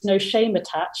there is no shame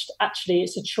attached. Actually,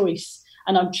 it's a choice,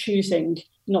 and I'm choosing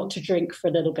not to drink for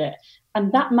a little bit.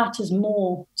 And that matters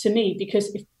more to me,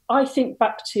 because if I think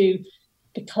back to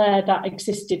the Claire that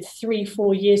existed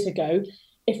 3-4 years ago,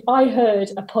 if I heard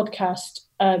a podcast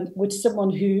with someone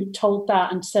who told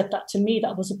that and said that to me,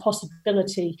 that was a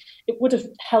possibility, it would have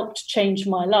helped change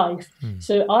my life.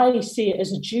 So I see it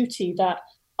as a duty that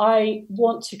I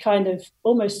want to kind of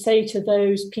almost say to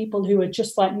those people who are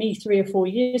just like me 3 or 4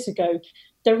 years ago,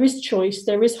 there is choice,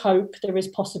 there is hope, there is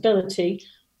possibility.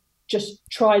 Just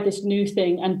try this new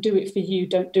thing and do it for you.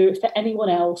 Don't do it for anyone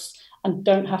else, and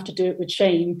don't have to do it with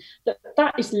shame.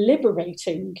 That is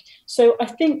liberating. So I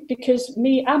think because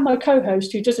me and my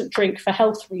co-host, who doesn't drink for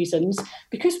health reasons,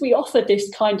 because we offer this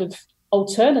kind of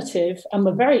alternative, and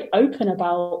we're very open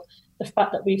about the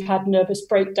fact that we've had nervous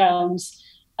breakdowns,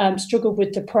 struggled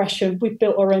with depression, we've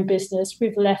built our own business,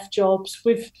 we've left jobs,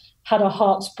 we've had our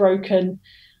hearts broken.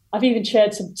 I've even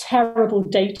shared some terrible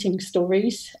dating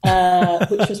stories,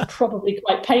 which was probably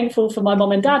quite painful for my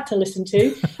mom and dad to listen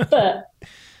to. But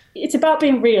it's about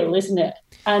being real, isn't it?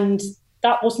 And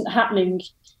that wasn't happening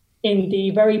in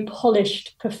the very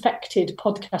polished, perfected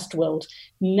podcast world.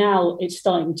 Now it's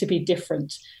starting to be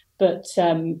different. But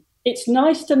it's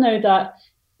nice to know that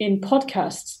in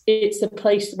podcasts, it's a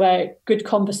place where good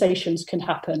conversations can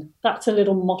happen. That's a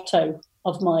little motto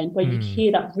of mine, where you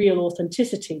hear that real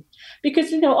authenticity.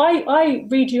 Because, I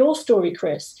read your story,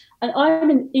 Chris, and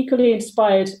I'm equally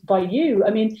inspired by you. I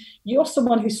mean, you're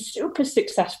someone who's super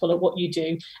successful at what you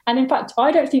do. And in fact,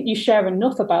 I don't think you share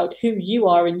enough about who you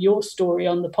are in your story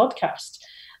on the podcast.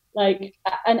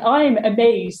 And I'm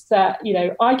amazed that,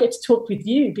 I get to talk with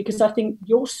you, because I think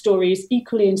your story is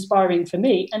equally inspiring for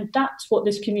me. And that's what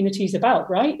this community is about,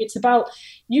 right? It's about,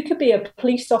 you could be a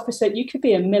police officer, you could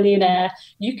be a millionaire,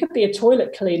 you could be a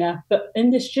toilet cleaner, but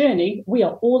in this journey, we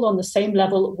are all on the same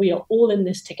level. We are all in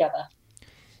this together.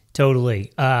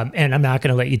 Totally. And I'm not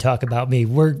going to let you talk about me.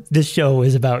 This show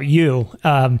is about you.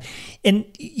 And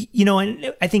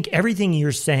I think everything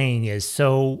you're saying is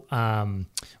so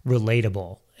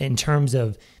relatable in terms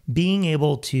of being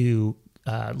able to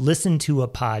listen to a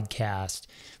podcast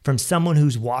from someone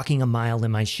who's walking a mile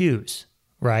in my shoes,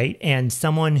 right? And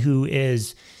someone who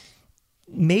is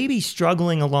maybe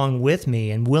struggling along with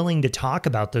me and willing to talk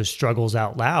about those struggles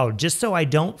out loud, just so I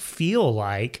don't feel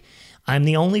like I'm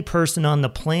the only person on the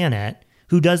planet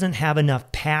who doesn't have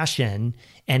enough passion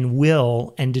and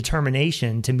will and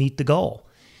determination to meet the goal.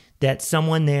 That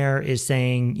someone there is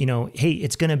saying, hey,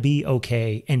 it's going to be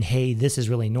okay. And hey, this is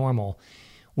really normal.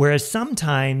 Whereas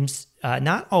sometimes,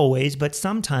 not always, but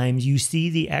sometimes you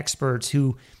see the experts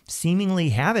who seemingly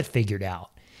have it figured out,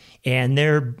 and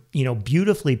they're,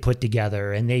 beautifully put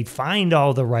together, and they find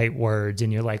all the right words.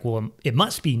 And you're like, well, it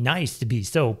must be nice to be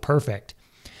so perfect.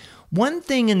 One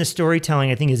thing in the storytelling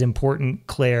I think is important,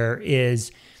 Claire,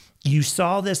 is you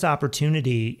saw this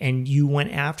opportunity and you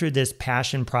went after this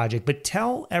passion project, but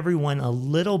tell everyone a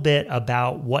little bit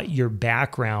about what your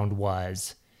background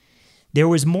was. There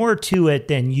was more to it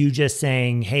than you just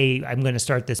saying, hey, I'm going to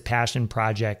start this passion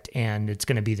project and it's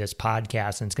going to be this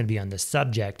podcast and it's going to be on this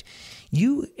subject.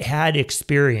 You had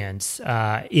experience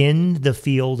in the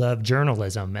field of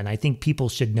journalism, and I think people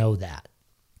should know that.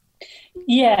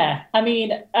 Yeah, I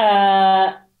mean,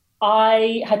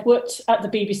 I had worked at the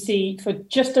BBC for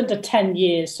just under 10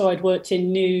 years. So I'd worked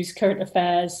in news, current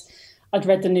affairs. I'd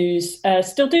read the news,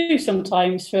 still do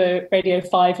sometimes for Radio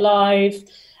 5 Live,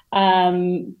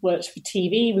 worked for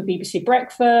TV with BBC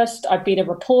Breakfast. I've been a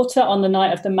reporter on the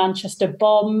night of the Manchester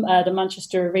bomb, the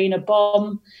Manchester Arena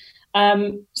bomb.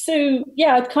 So,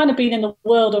 I'd kind of been in the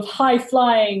world of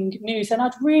high-flying news, and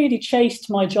I'd really chased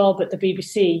my job at the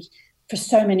BBC for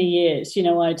so many years.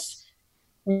 I'd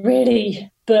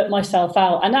really burnt myself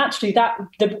out. And actually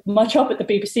my job at the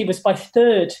BBC was my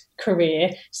third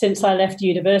career since I left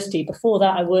university. Before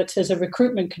that, I worked as a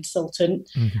recruitment consultant,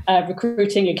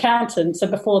 recruiting accountants.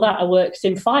 And before that, I worked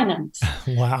in finance.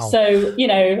 Wow. So,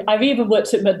 I've even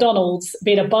worked at McDonald's,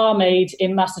 been a barmaid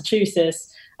in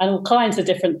Massachusetts, and all kinds of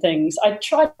different things. I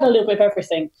tried a little bit of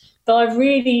everything. But I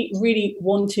really, really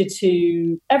wanted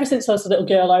to, ever since I was a little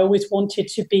girl, I always wanted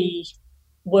to be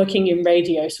working in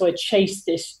radio. So I chased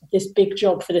this big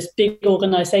job for this big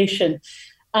organization.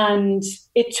 And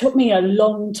it took me a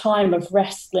long time of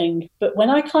wrestling. But when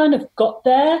I kind of got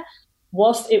there,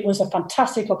 whilst it was a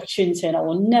fantastic opportunity, and I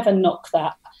will never knock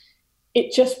that,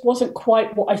 it just wasn't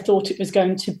quite what I thought it was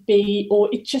going to be, or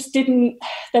it just didn't,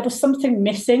 there was something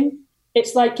missing.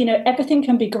 It's like, everything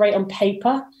can be great on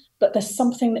paper, but there's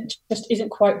something that just isn't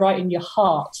quite right in your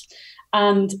heart.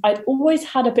 And I'd always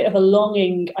had a bit of a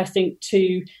longing, I think,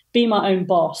 to be my own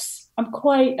boss. I'm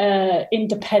quite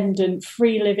independent,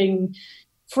 free living,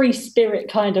 free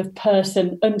spirit kind of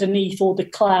person underneath all the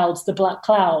clouds, the black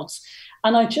clouds.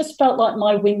 And I just felt like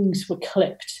my wings were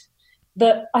clipped.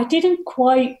 But I didn't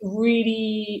quite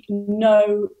really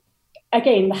know,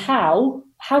 again, how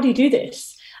do you do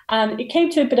this? And it came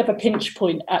to a bit of a pinch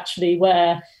point, actually,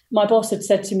 where my boss had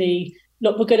said to me,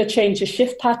 look, we're going to change your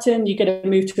shift pattern. You're going to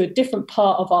move to a different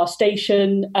part of our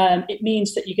station. It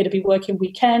means that you're going to be working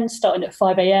weekends starting at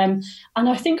 5 a.m. And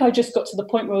I think I just got to the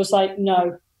point where I was like,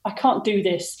 no, I can't do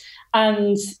this.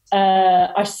 And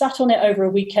I sat on it over a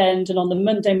weekend. And on the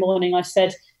Monday morning, I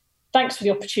said, thanks for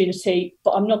the opportunity,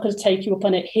 but I'm not going to take you up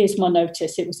on it. Here's my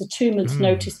notice. It was a 2-month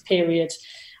notice period.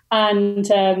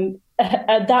 And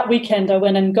at that weekend, I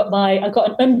went and got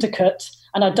an undercut,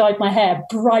 and I dyed my hair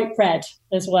bright red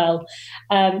as well,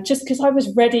 just because I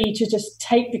was ready to just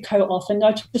take the coat off. And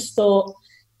I just thought,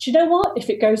 do you know what? If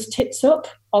it goes tits up,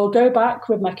 I'll go back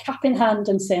with my cap in hand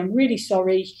and say, I'm really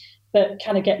sorry, but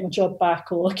can I get my job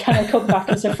back, or can I come back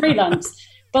as a freelance?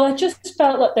 But I just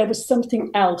felt like there was something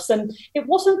else. And it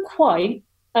wasn't quite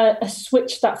a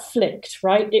switch that flicked,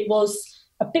 right? It was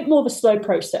a bit more of a slow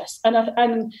process.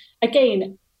 And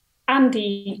again,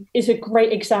 Andy is a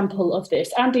great example of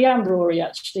this. Andy and Rory,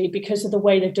 actually, because of the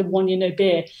way they've done One Year No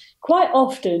Beer. Quite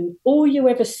often, all you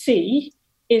ever see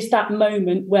is that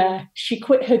moment where she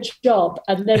quit her job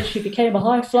and then she became a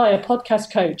high flyer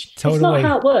podcast coach. Totally. It's not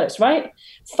how it works, right?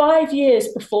 5 years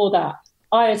before that,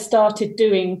 I had started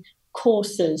doing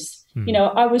courses.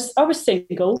 I was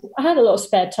single. I had a lot of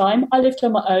spare time. I lived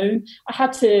on my own. I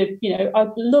had to, I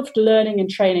loved learning and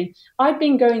training. I'd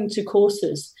been going to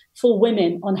courses for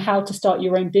women on how to start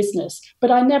your own business, but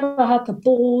I never had the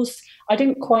balls. I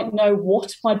didn't quite know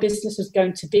what my business was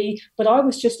going to be, but I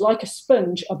was just like a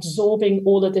sponge absorbing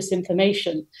all of this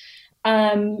information.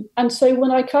 And so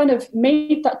when I kind of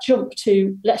made that jump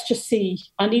to, let's just see,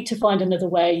 I need to find another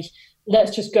way.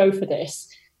 Let's just go for this.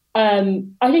 I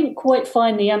didn't quite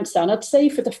find the answer. And I'd say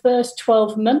for the first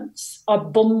 12 months, I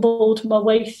bumbled my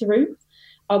way through.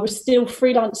 I was still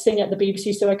freelancing at the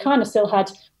BBC, so I kind of still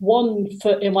had one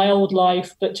foot in my old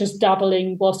life, but just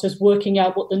dabbling whilst I was working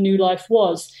out what the new life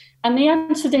was. And the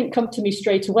answer didn't come to me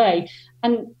straight away.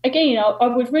 And again, I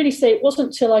would really say it wasn't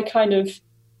until I kind of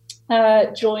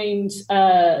joined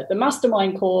the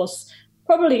mastermind course,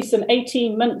 probably some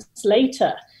 18 months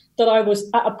later, that I was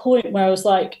at a point where I was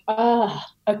like,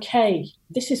 okay,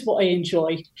 this is what I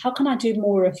enjoy. How can I do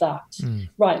more of that?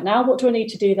 Right, now what do I need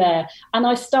to do there? And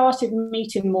I started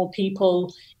meeting more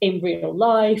people in real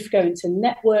life, going to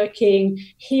networking,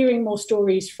 hearing more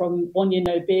stories from One Year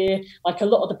No Beer. Like a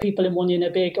lot of the people in One Year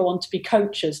No Beer go on to be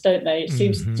coaches, don't they? It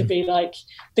seems to be like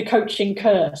the coaching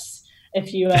curse.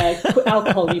 If you quit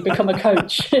alcohol, you become a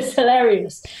coach. It's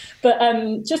hilarious. But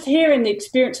just hearing the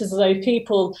experiences of those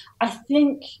people, I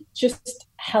think just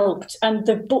helped. And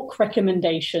the book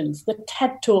recommendations, the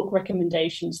TED Talk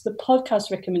recommendations, the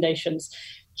podcast recommendations,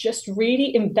 just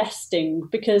really investing,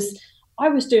 because I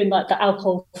was doing like the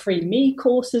alcohol-free me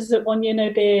courses at One Year No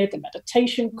Beer, the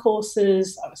meditation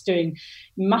courses. I was doing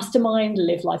Mastermind,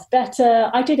 Live Life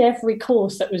Better. I did every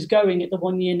course that was going at the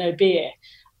One Year No Beer.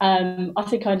 I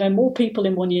think I know more people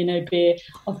in One Year No Beer,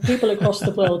 of people across the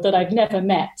world that I've never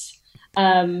met,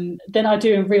 than I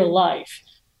do in real life.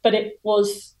 But it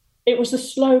was a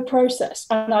slow process.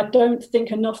 And I don't think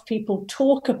enough people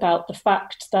talk about the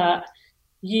fact that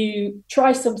you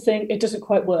try something, it doesn't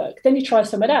quite work. Then you try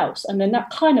something else, and then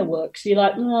that kind of works. You're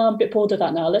like, I'm a bit bored of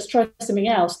that now. Let's try something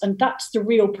else. And that's the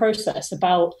real process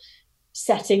about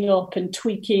setting up and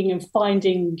tweaking and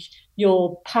finding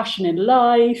your passion in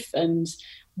life and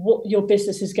what your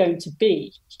business is going to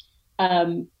be.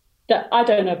 That I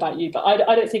don't know about you, but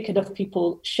I don't think enough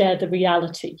people share the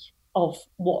reality of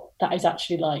what that is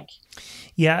actually like.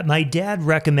 Yeah, my dad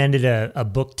recommended a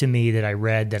book to me that I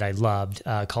read that I loved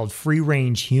called Free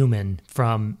Range Human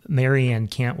from Marianne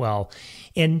Cantwell.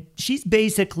 And she's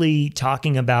basically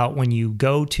talking about when you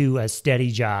go to a steady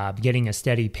job, getting a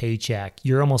steady paycheck,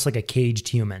 you're almost like a caged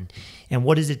human. And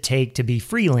what does it take to be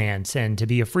freelance and to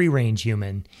be a free range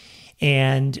human?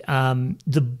 And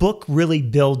the book really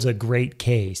builds a great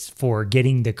case for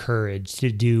getting the courage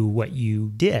to do what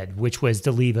you did, which was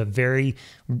to leave a very,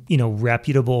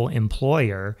 reputable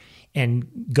employer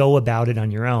and go about it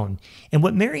on your own. And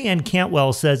what Marianne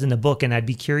Cantwell says in the book, and I'd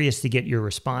be curious to get your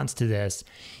response to this,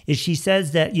 is she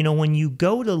says that, when you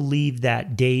go to leave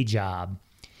that day job,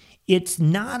 it's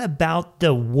not about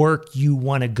the work you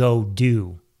want to go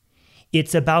do.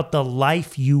 It's about the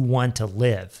life you want to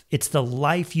live. It's the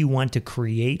life you want to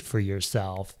create for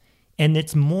yourself. And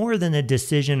it's more than a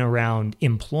decision around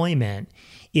employment.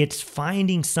 It's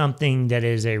finding something that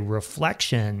is a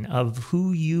reflection of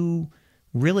who you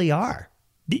really are.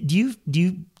 Do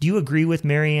you agree with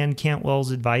Marianne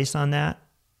Cantwell's advice on that?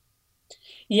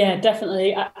 Yeah,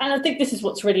 definitely. And I think this is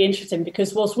what's really interesting,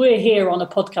 because whilst we're here on a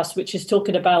podcast which is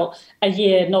talking about a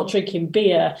year not drinking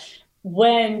beer,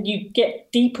 when you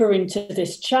get deeper into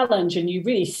this challenge and you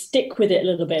really stick with it a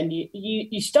little bit, and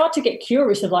you start to get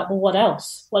curious of like, well, what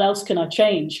else? What else can I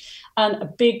change? And a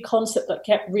big concept that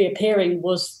kept reappearing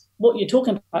was what you're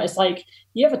talking about. It's like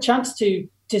you have a chance to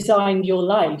design your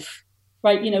life,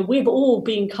 right? You know, we've all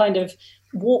been kind of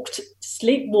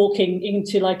sleepwalking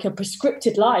into like a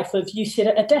prescripted life of you sit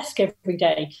at a desk every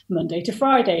day, Monday to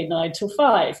Friday, 9 till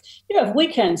 5. You have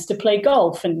weekends to play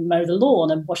golf and mow the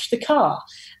lawn and wash the car.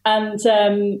 And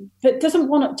but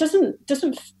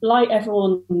doesn't light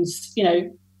everyone's, you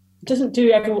know,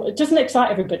 it doesn't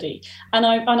excite everybody. And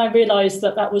I realized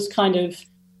that was kind of,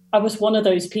 I was one of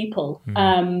those people.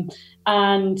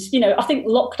 And, you know, I think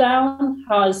lockdown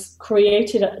has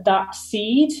created that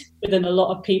seed within a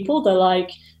lot of people. They're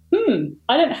like,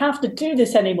 I don't have to do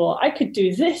this anymore. I could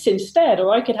do this instead,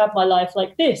 or I could have my life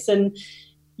like this. And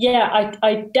yeah,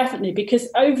 I definitely, because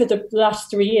over the last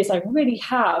 3 years, I really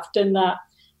have done that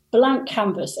blank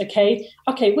canvas. Okay,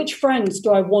 which friends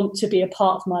do I want to be a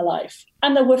part of my life?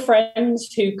 And there were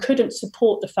friends who couldn't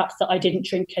support the fact that I didn't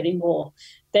drink anymore.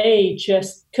 They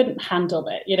just couldn't handle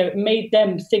it. You know, it made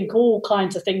them think all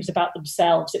kinds of things about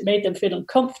themselves. It made them feel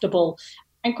uncomfortable.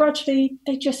 And gradually,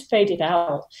 they just faded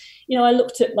out. You know, I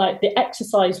looked at like the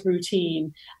exercise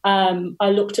routine. I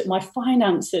looked at my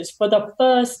finances for the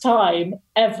first time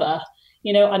ever,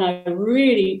 you know, and I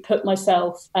really put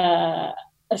myself a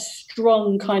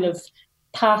strong kind of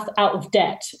path out of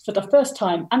debt for the first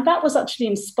time. And that was actually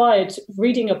inspired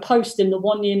reading a post in the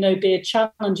 1 Year No Beer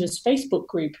Challengers Facebook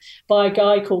group by a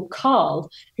guy called Carl,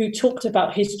 who talked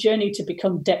about his journey to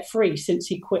become debt-free since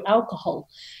he quit alcohol.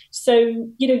 So,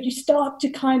 you know, you start to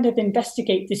kind of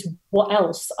investigate this, what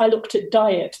else? I looked at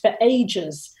diet for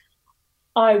ages.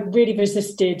 I really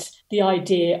resisted the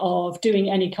idea of doing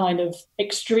any kind of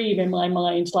extreme in my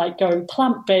mind, like going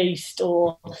plant-based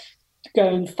or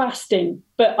going fasting,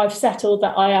 but I've settled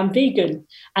that I am vegan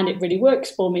and it really works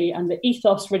for me, and the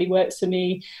ethos really works for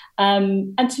me.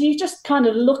 And so you just kind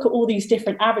of look at all these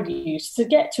different avenues to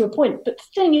get to a point. But the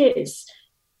thing is,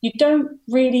 you don't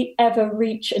really ever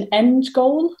reach an end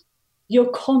goal.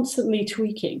 You're constantly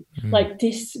tweaking. Like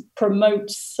this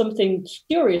promotes something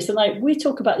curious. And like we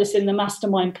talk about this in the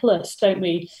Mastermind Plus, don't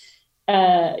we?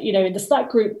 You know, in the Slack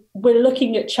group, we're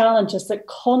looking at challenges that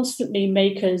constantly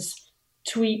make us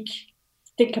tweak,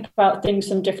 think about things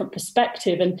from a different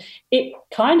perspective. And it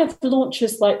kind of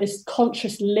launches like this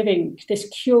conscious living, this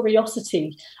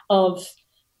curiosity of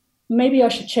maybe I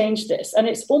should change this. And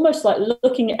it's almost like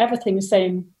looking at everything and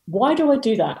saying, why do I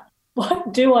do that? Why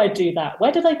do I do that?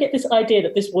 Where did I get this idea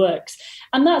that this works?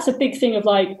 And that's a big thing of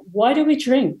like, why do we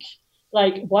drink?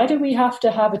 Like, why do we have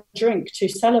to have a drink to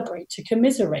celebrate, to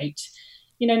commiserate?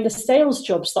 You know, in the sales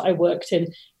jobs that I worked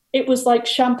in, it was like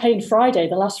Champagne Friday,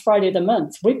 the last Friday of the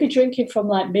month. We'd be drinking from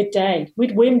like midday.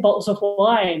 We'd win bottles of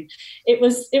wine. It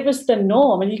was the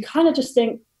norm. And you kind of just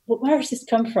think, well, where has this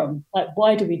come from? Like,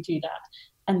 why do we do that?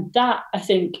 And that, I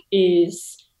think,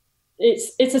 is,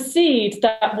 it's a seed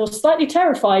that will slightly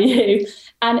terrify you.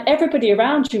 And everybody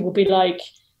around you will be like,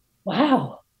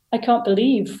 wow, I can't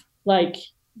believe like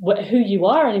who you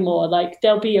are anymore. Like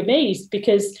they'll be amazed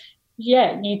because,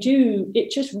 yeah, you do.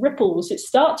 It just ripples. It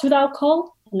starts with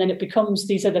alcohol, and then it becomes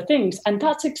these other things. And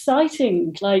that's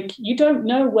exciting. Like, you don't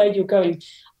know where you're going.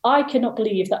 I cannot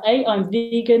believe that, A, I'm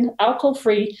vegan,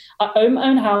 alcohol-free, I own my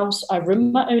own house, I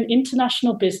run my own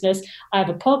international business, I have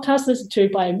a podcast listened to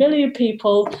by 1 million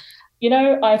people. You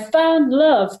know, I found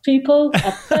love, people.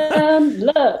 I found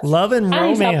love. Love and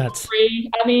romance.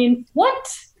 I mean,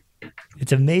 what?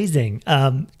 It's amazing.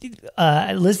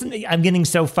 Listen, I'm getting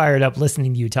so fired up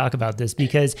listening to you talk about this,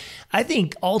 because I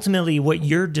think ultimately what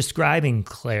you're describing,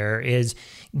 Claire, is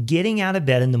getting out of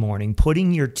bed in the morning,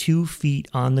 putting your 2 feet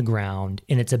on the ground,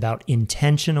 and it's about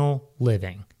intentional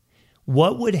living.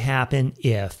 What would happen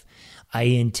if I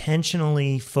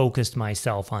intentionally focused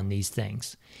myself on these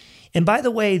things? And by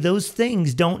the way, those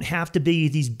things don't have to be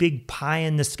these big pie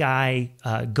in the sky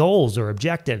goals or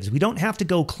objectives. We don't have to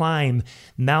go climb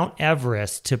Mount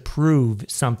Everest to prove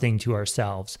something to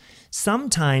ourselves.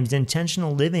 Sometimes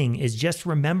intentional living is just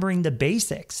remembering the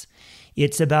basics.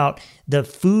 It's about the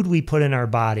food we put in our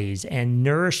bodies and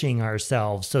nourishing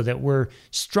ourselves so that we're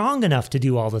strong enough to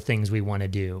do all the things we want to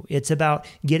do. It's about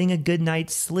getting a good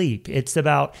night's sleep. It's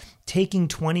about taking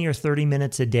 20 or 30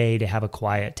 minutes a day to have a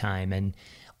quiet time. And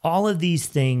all of these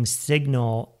things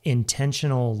signal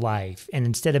intentional life. And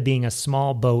instead of being a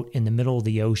small boat in the middle of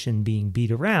the ocean being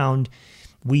beat around,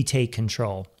 we take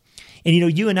control. And,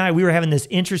 you and I, we were having this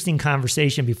interesting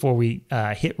conversation before we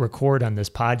hit record on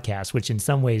this podcast, which in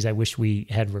some ways I wish we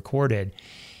had recorded.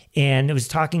 And it was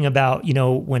talking about,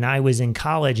 when I was in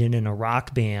college and in a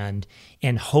rock band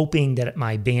and hoping that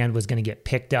my band was going to get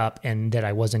picked up and that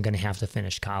I wasn't going to have to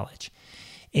finish college.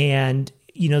 And,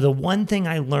 the one thing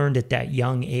I learned at that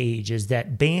young age is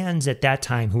that bands at that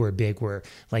time who were big were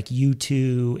like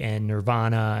U2 and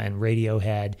Nirvana and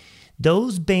Radiohead.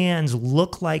 Those bands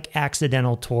look like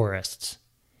accidental tourists.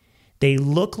 They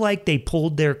look like they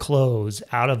pulled their clothes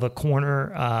out of a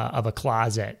corner of a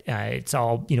closet. It's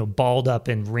all, balled up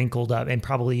and wrinkled up and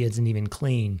probably isn't even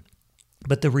clean.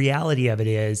 But the reality of it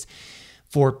is,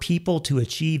 for people to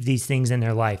achieve these things in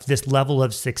their life, this level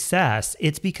of success,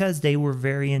 it's because they were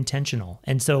very intentional.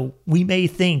 And so we may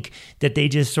think that they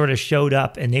just sort of showed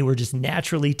up and they were just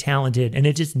naturally talented and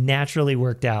it just naturally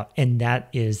worked out. And that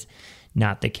is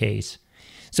not the case.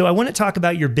 So I want to talk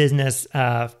about your business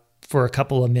for a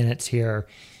couple of minutes here,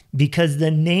 because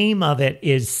the name of it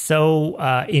is so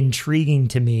intriguing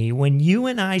to me. When you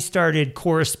and I started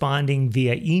corresponding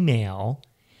via email,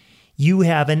 you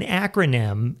have an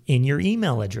acronym in your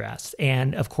email address.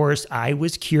 And of course, I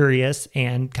was curious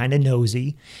and kind of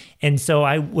nosy. And so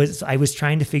I was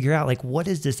trying to figure out, like, what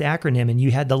is this acronym? And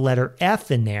you had the letter F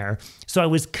in there. So I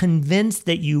was convinced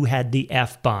that you had the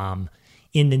F-bomb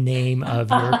in the name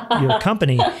of your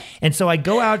company. And so I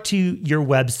go out to your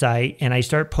website and I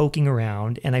start poking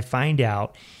around and I find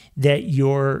out that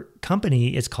your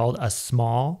company is called A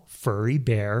Small Furry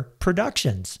Bear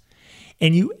Productions.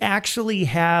 And you actually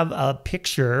have a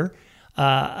picture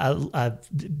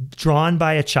drawn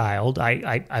by a child.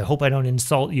 I hope I don't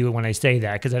insult you when I say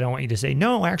that, because I don't want you to say,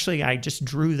 no, actually, I just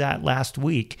drew that last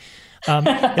week.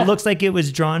 It looks like it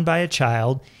was drawn by a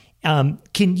child.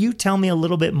 Can you tell me a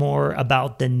little bit more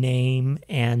about the name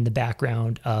and the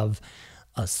background of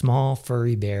A Small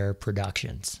Furry Bear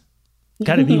Productions?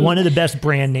 Got to be one of the best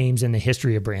brand names in the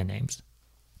history of brand names.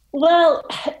 Well,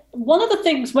 one of the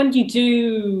things when you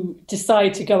do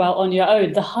decide to go out on your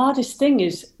own, the hardest thing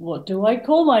is, what do I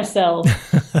call myself?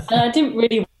 And I didn't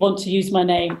really want to use my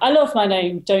name. I love my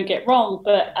name, don't get wrong,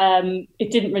 but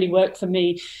it didn't really work for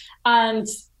me. And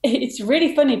it's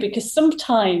really funny because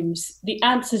sometimes the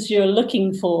answers you're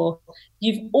looking for,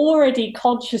 you've already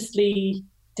consciously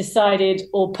decided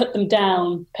or put them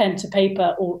down pen to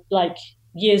paper or like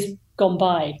years gone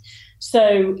by.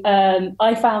 So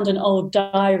I found an old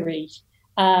diary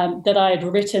that I had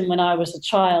written when I was a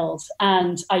child.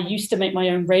 And I used to make my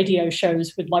own radio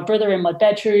shows with my brother in my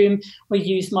bedroom. We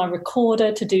used my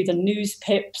recorder to do the news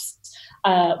pips.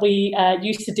 We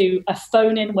used to do a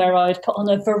phone-in where I would put on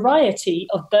a variety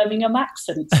of Birmingham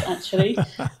accents, actually.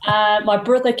 My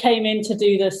brother came in to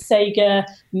do the Sega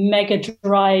Mega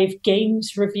Drive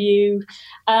games review.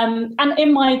 And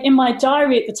in my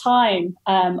diary at the time,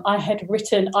 I had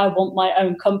written, I want my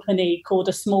own company called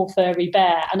A Small Furry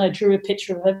Bear. And I drew a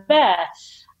picture of a bear.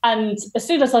 And as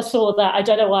soon as I saw that, I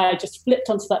don't know why, I just flipped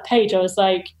onto that page. I was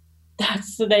like,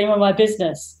 that's the name of my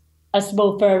business. A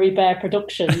Small Furry Bear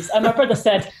Productions. And my brother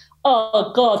said,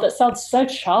 oh God, that sounds so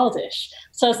childish.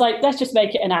 So I was like, let's just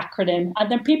make it an acronym. And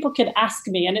then people can ask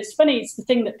me. And it's funny, it's the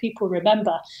thing that people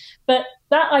remember. But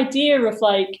that idea of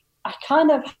like, I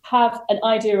kind of have an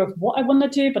idea of what I want to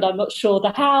do, but I'm not sure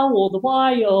the how or the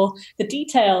why or the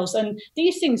details. And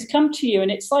these things come to you.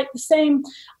 And it's like the same.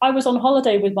 I was on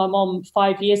holiday with my mom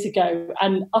 5 years ago,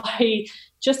 and I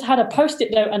just had a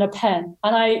Post-it note and a pen.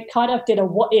 And I kind of did a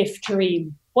what if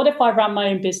dream. What if I ran my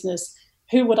own business?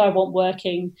 Who would I want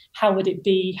working? How would it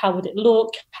be? How would it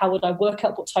look? How would I work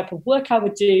out what type of work I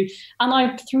would do? And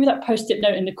I threw that Post-it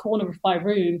note in the corner of my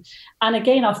room. And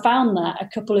again, I found that a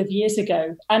couple of years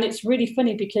ago. And it's really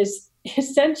funny because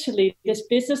essentially this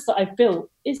business that I've built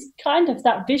is kind of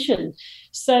that vision.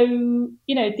 So,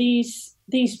 you know, these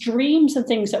dreams and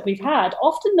things that we've had,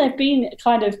 often they've been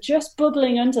kind of just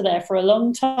bubbling under there for a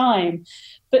long time.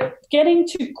 But getting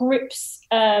to grips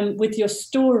with your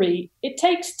story, it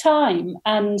takes time.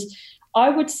 And I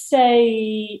would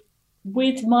say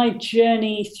with my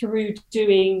journey through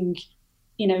doing,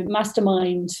 you know,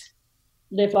 Mastermind,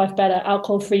 Live Life Better,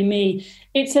 Alcohol-Free Me,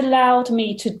 it's allowed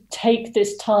me to take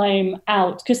this time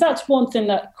out, because that's one thing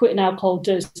that quitting alcohol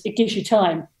does. It gives you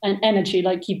time and energy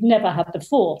like you've never had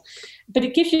before. But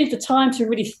it gives you the time to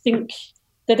really think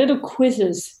the little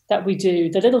quizzes that we do,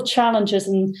 the little challenges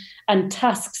and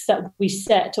tasks that we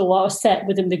set or are set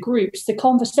within the groups, the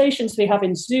conversations we have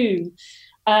in Zoom,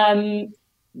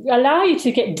 allow you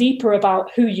to get deeper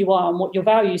about who you are and what your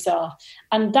values are.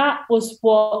 And that was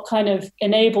what kind of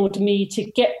enabled me to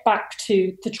get back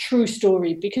to the true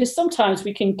story, because sometimes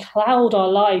we can cloud our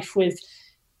life with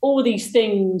all these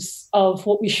things of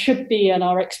what we should be and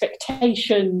our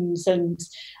expectations and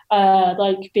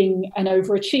like being an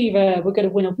overachiever, we're going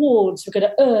to win awards, we're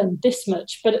going to earn this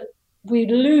much, but we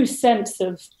lose sense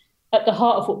of at the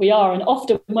heart of what we are. And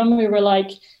often when we were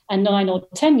like a 9 or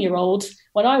 10-year-old,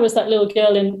 when I was that little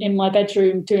girl in my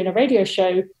bedroom doing a radio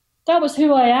show, that was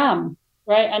who I am,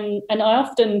 right? And I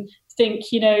often think,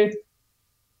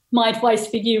 my advice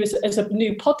for you as a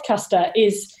new podcaster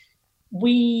is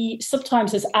we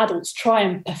sometimes as adults try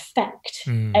and perfect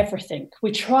everything.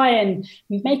 We try and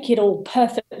make it all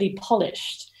perfectly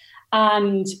polished.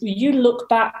 And you look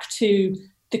back to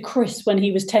the Chris when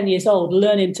he was 10 years old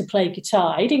learning to play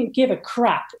guitar. He didn't give a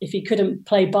crap if he couldn't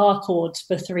play bar chords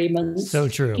for 3 months. So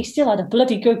true. He still had a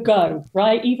bloody good go,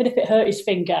 right? Even if it hurt his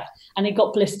finger and he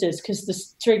got blisters because the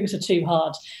strings are too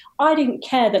hard. I didn't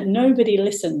care that nobody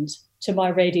listened to my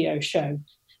radio show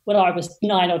when I was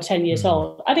 9 or 10 years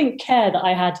old. I didn't care that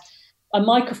I had a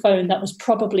microphone that was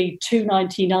probably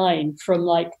 $2.99 from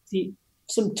like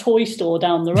some toy store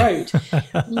down the road.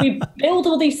 We build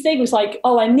all these things like,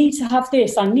 oh, I need to have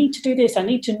this, I need to do this, I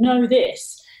need to know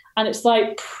this. And it's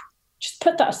like, just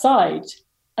put that aside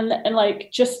and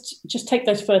like, just take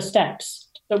those first steps.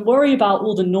 Don't worry about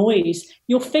all the noise.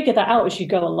 You'll figure that out as you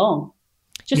go along.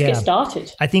 Just get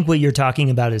started. I think what you're talking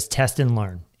about is test and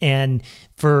learn. And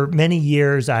for many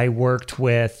years, I worked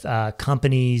with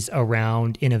companies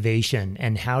around innovation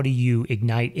and how do you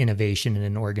ignite innovation in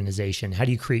an organization? How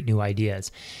do you create new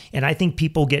ideas? And I think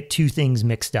people get two things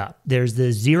mixed up. There's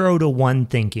the 0 to 1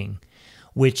 thinking,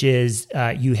 which is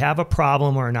you have a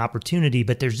problem or an opportunity,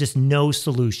 but there's just no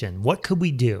solution. What could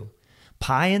we do?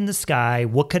 Pie in the sky.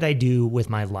 What could I do with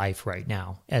my life right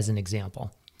now, as an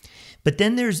example? But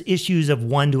then there's issues of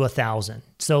 1 to 1,000.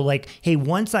 So like, hey,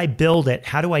 once I build it,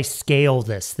 how do I scale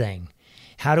this thing?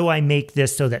 How do I make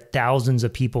this so that thousands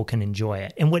of people can enjoy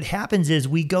it? And what happens is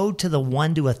we go to the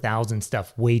 1 to 1,000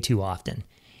 stuff way too often.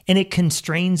 And it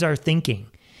constrains our thinking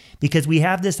because we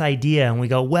have this idea and we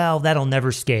go, well, that'll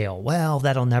never scale. Well,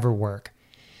 that'll never work.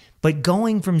 But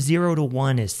going from 0 to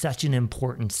 1 is such an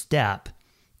important step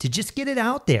to just get it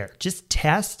out there. Just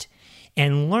test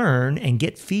and learn and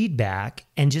get feedback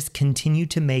and just continue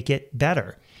to make it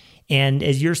better. And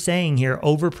as you're saying here,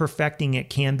 over-perfecting it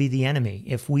can be the enemy.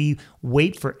 If we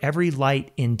wait for every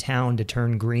light in town to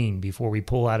turn green before we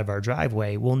pull out of our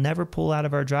driveway, we'll never pull out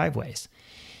of our driveways.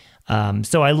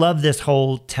 So I love this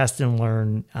whole test and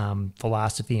learn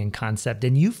philosophy and concept.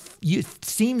 And you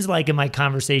seems like in my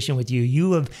conversation with you,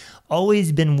 you have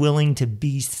always been willing to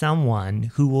be someone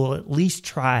who will at least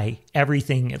try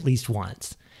everything at least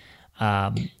once.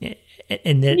 And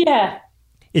that,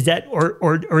 is that,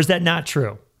 or is that not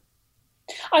true?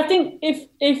 I think if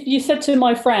you said to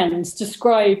my friends,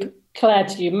 describe Claire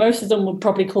to you, most of them would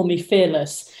probably call me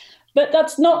fearless, but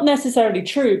that's not necessarily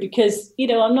true because,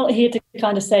 I'm not here to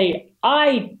kind of say,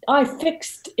 I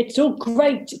fixed, it's all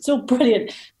great. It's all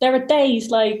brilliant. There are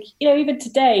days like, even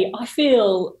today, I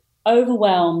feel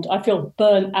overwhelmed. I feel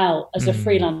burnt out as a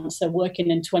freelancer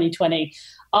working in 2020.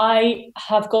 I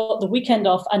have got the weekend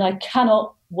off and I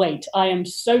cannot wait. I am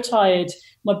so tired.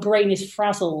 My brain is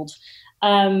frazzled.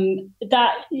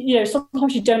 That,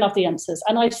 sometimes you don't have the answers.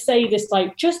 And I say this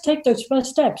like, just take those first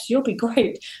steps. You'll be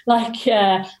great. Like,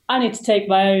 I need to take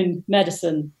my own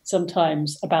medicine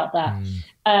sometimes about that.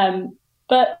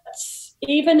 But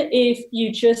even if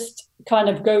you just kind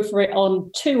of go for it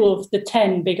on 2 of the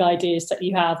 10 big ideas that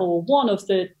you have, or 1 of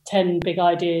the 10 big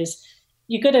ideas,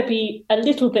 you're going to be a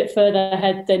little bit further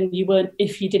ahead than you were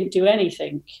if you didn't do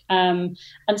anything. And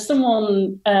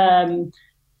someone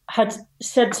had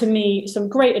said to me some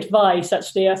great advice,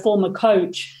 actually, a former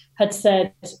coach had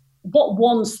said, what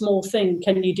one small thing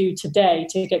can you do today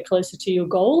to get closer to your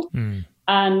goal?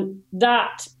 And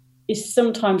that is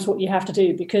sometimes what you have to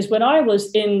do, because when I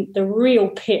was in the real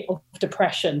pit of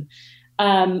depression,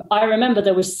 I remember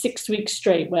there was 6 weeks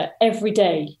straight where every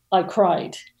day I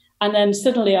cried. And then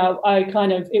suddenly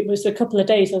it was a couple of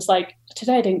days, I was like,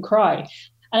 today I didn't cry.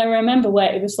 And I remember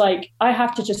where it was like, I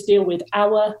have to just deal with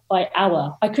hour by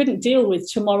hour. I couldn't deal with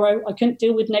tomorrow. I couldn't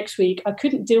deal with next week. I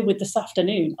couldn't deal with this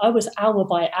afternoon. I was hour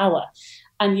by hour.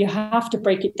 And you have to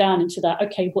break it down into that,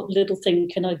 okay, what little thing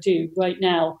can I do right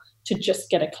now to just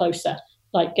get it closer?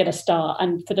 get a start.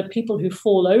 And for the people who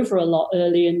fall over a lot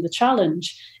early in the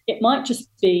challenge, it might just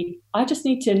be, I just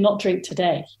need to not drink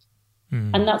today.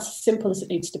 And that's as simple as it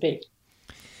needs to be.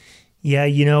 Yeah,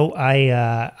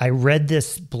 I read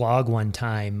this blog one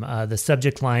time. The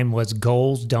subject line was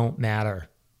 "Goals don't matter."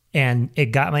 And it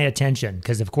got my attention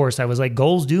because, of course, I was like,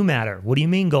 goals do matter. What do you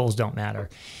mean goals don't matter?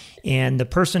 And the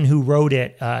person who wrote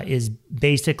it is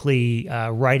basically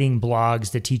writing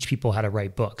blogs that teach people how to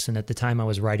write books. And at the time I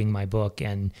was writing my book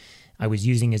and I was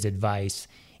using his advice.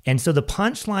 And so the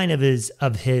punchline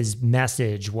of his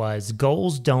message was,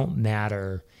 goals don't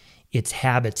matter. It's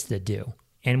habits that do.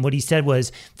 And what he said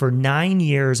was, for 9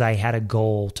 years, I had a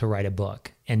goal to write a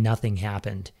book and nothing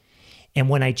happened. And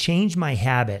when I changed my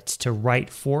habits to write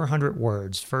 400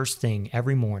 words first thing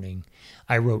every morning,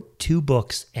 I wrote 2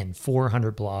 books and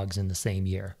 400 blogs in the same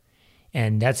year.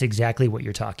 And that's exactly what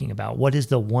you're talking about. What is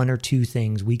the 1 or 2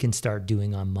 things we can start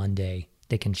doing on Monday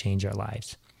that can change our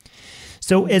lives?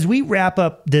 So as we wrap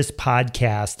up this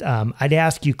podcast, I'd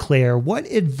ask you, Claire, what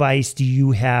advice do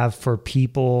you have for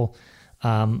people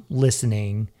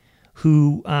listening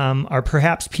who are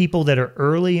perhaps people that are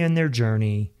early in their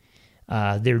journey?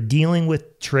 They're dealing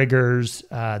with triggers.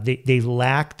 They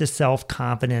lack the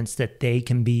self-confidence that they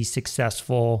can be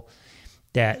successful,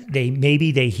 that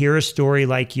they hear a story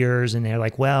like yours and they're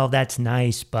like, well, that's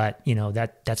nice, but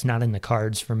that's not in the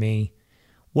cards for me.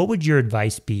 What would your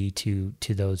advice be to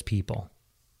those people?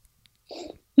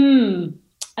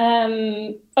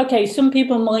 Okay, some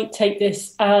people might take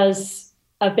this as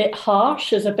a bit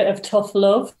harsh, as a bit of tough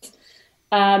love.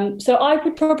 So I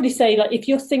would probably say, if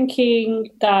you're thinking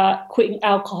that quitting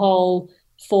alcohol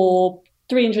for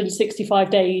 365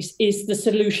 days is the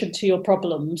solution to your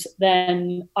problems,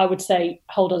 then I would say,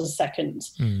 hold on a second,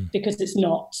 because it's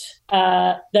not.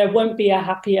 There won't be a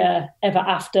happier ever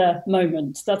after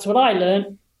moment. That's what I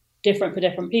learned. Different for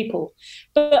different people.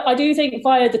 But I do think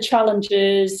via the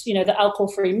challenges, the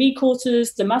Alcohol-Free Me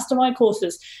courses, the mastermind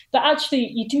courses, that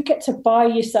actually you do get to buy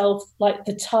yourself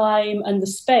the time and the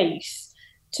space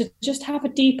to just have a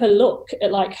deeper look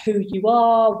at who you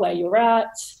are, where you're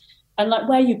at, and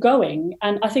where you're going.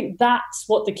 And I think that's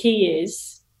what the key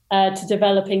is to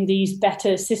developing these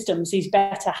better systems, these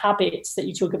better habits that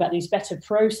you talk about, these better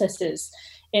processes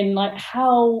in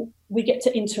how we get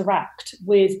to interact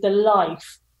with the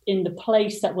life, in the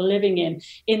place that we're living in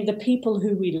the people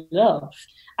who we love,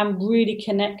 and really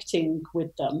connecting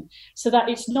with them, so that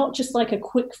it's not just a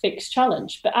quick fix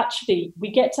challenge, but actually we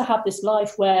get to have this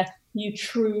life where you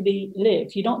truly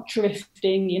live. You're not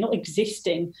drifting, you're not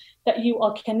existing, that you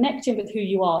are connecting with who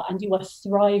you are and you are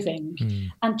thriving.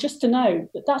 And just to know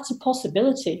that that's a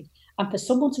possibility. And for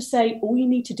someone to say, all you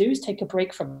need to do is take a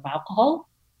break from alcohol,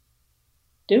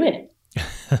 do it.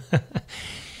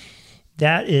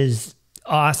 That is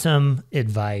awesome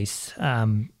advice.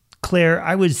 Claire,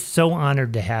 I was so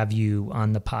honored to have you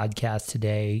on the podcast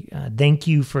today. Thank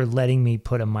you for letting me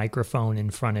put a microphone in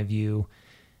front of you,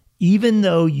 even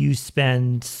though you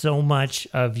spend so much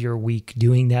of your week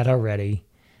doing that already.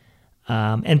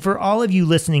 And for all of you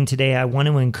listening today, I want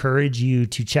to encourage you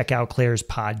to check out Claire's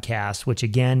podcast, which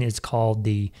again is called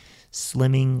the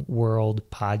Slimming World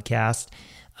Podcast.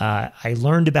 I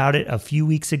learned about it a few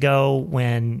weeks ago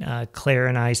when Claire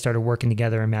and I started working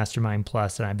together in Mastermind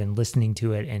Plus, and I've been listening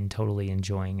to it and totally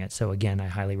enjoying it. So again, I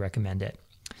highly recommend it.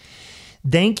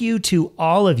 Thank you to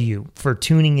all of you for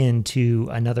tuning in to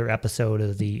another episode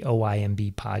of the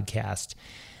OYMB podcast.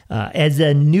 As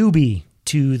a newbie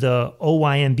to the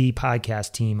OYMB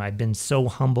podcast team, I've been so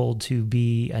humbled to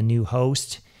be a new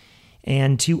host.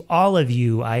 And to all of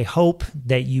you, I hope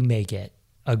that you make it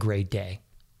a great day.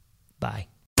 Bye.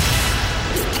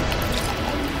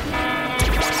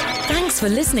 Thanks for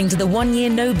listening to the 1 Year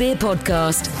No Beer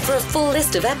podcast. For a full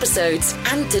list of episodes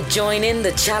and to join in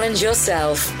the challenge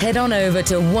yourself, head on over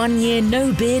to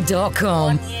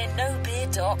oneyearnobeer.com.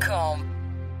 oneyearnobeer.com.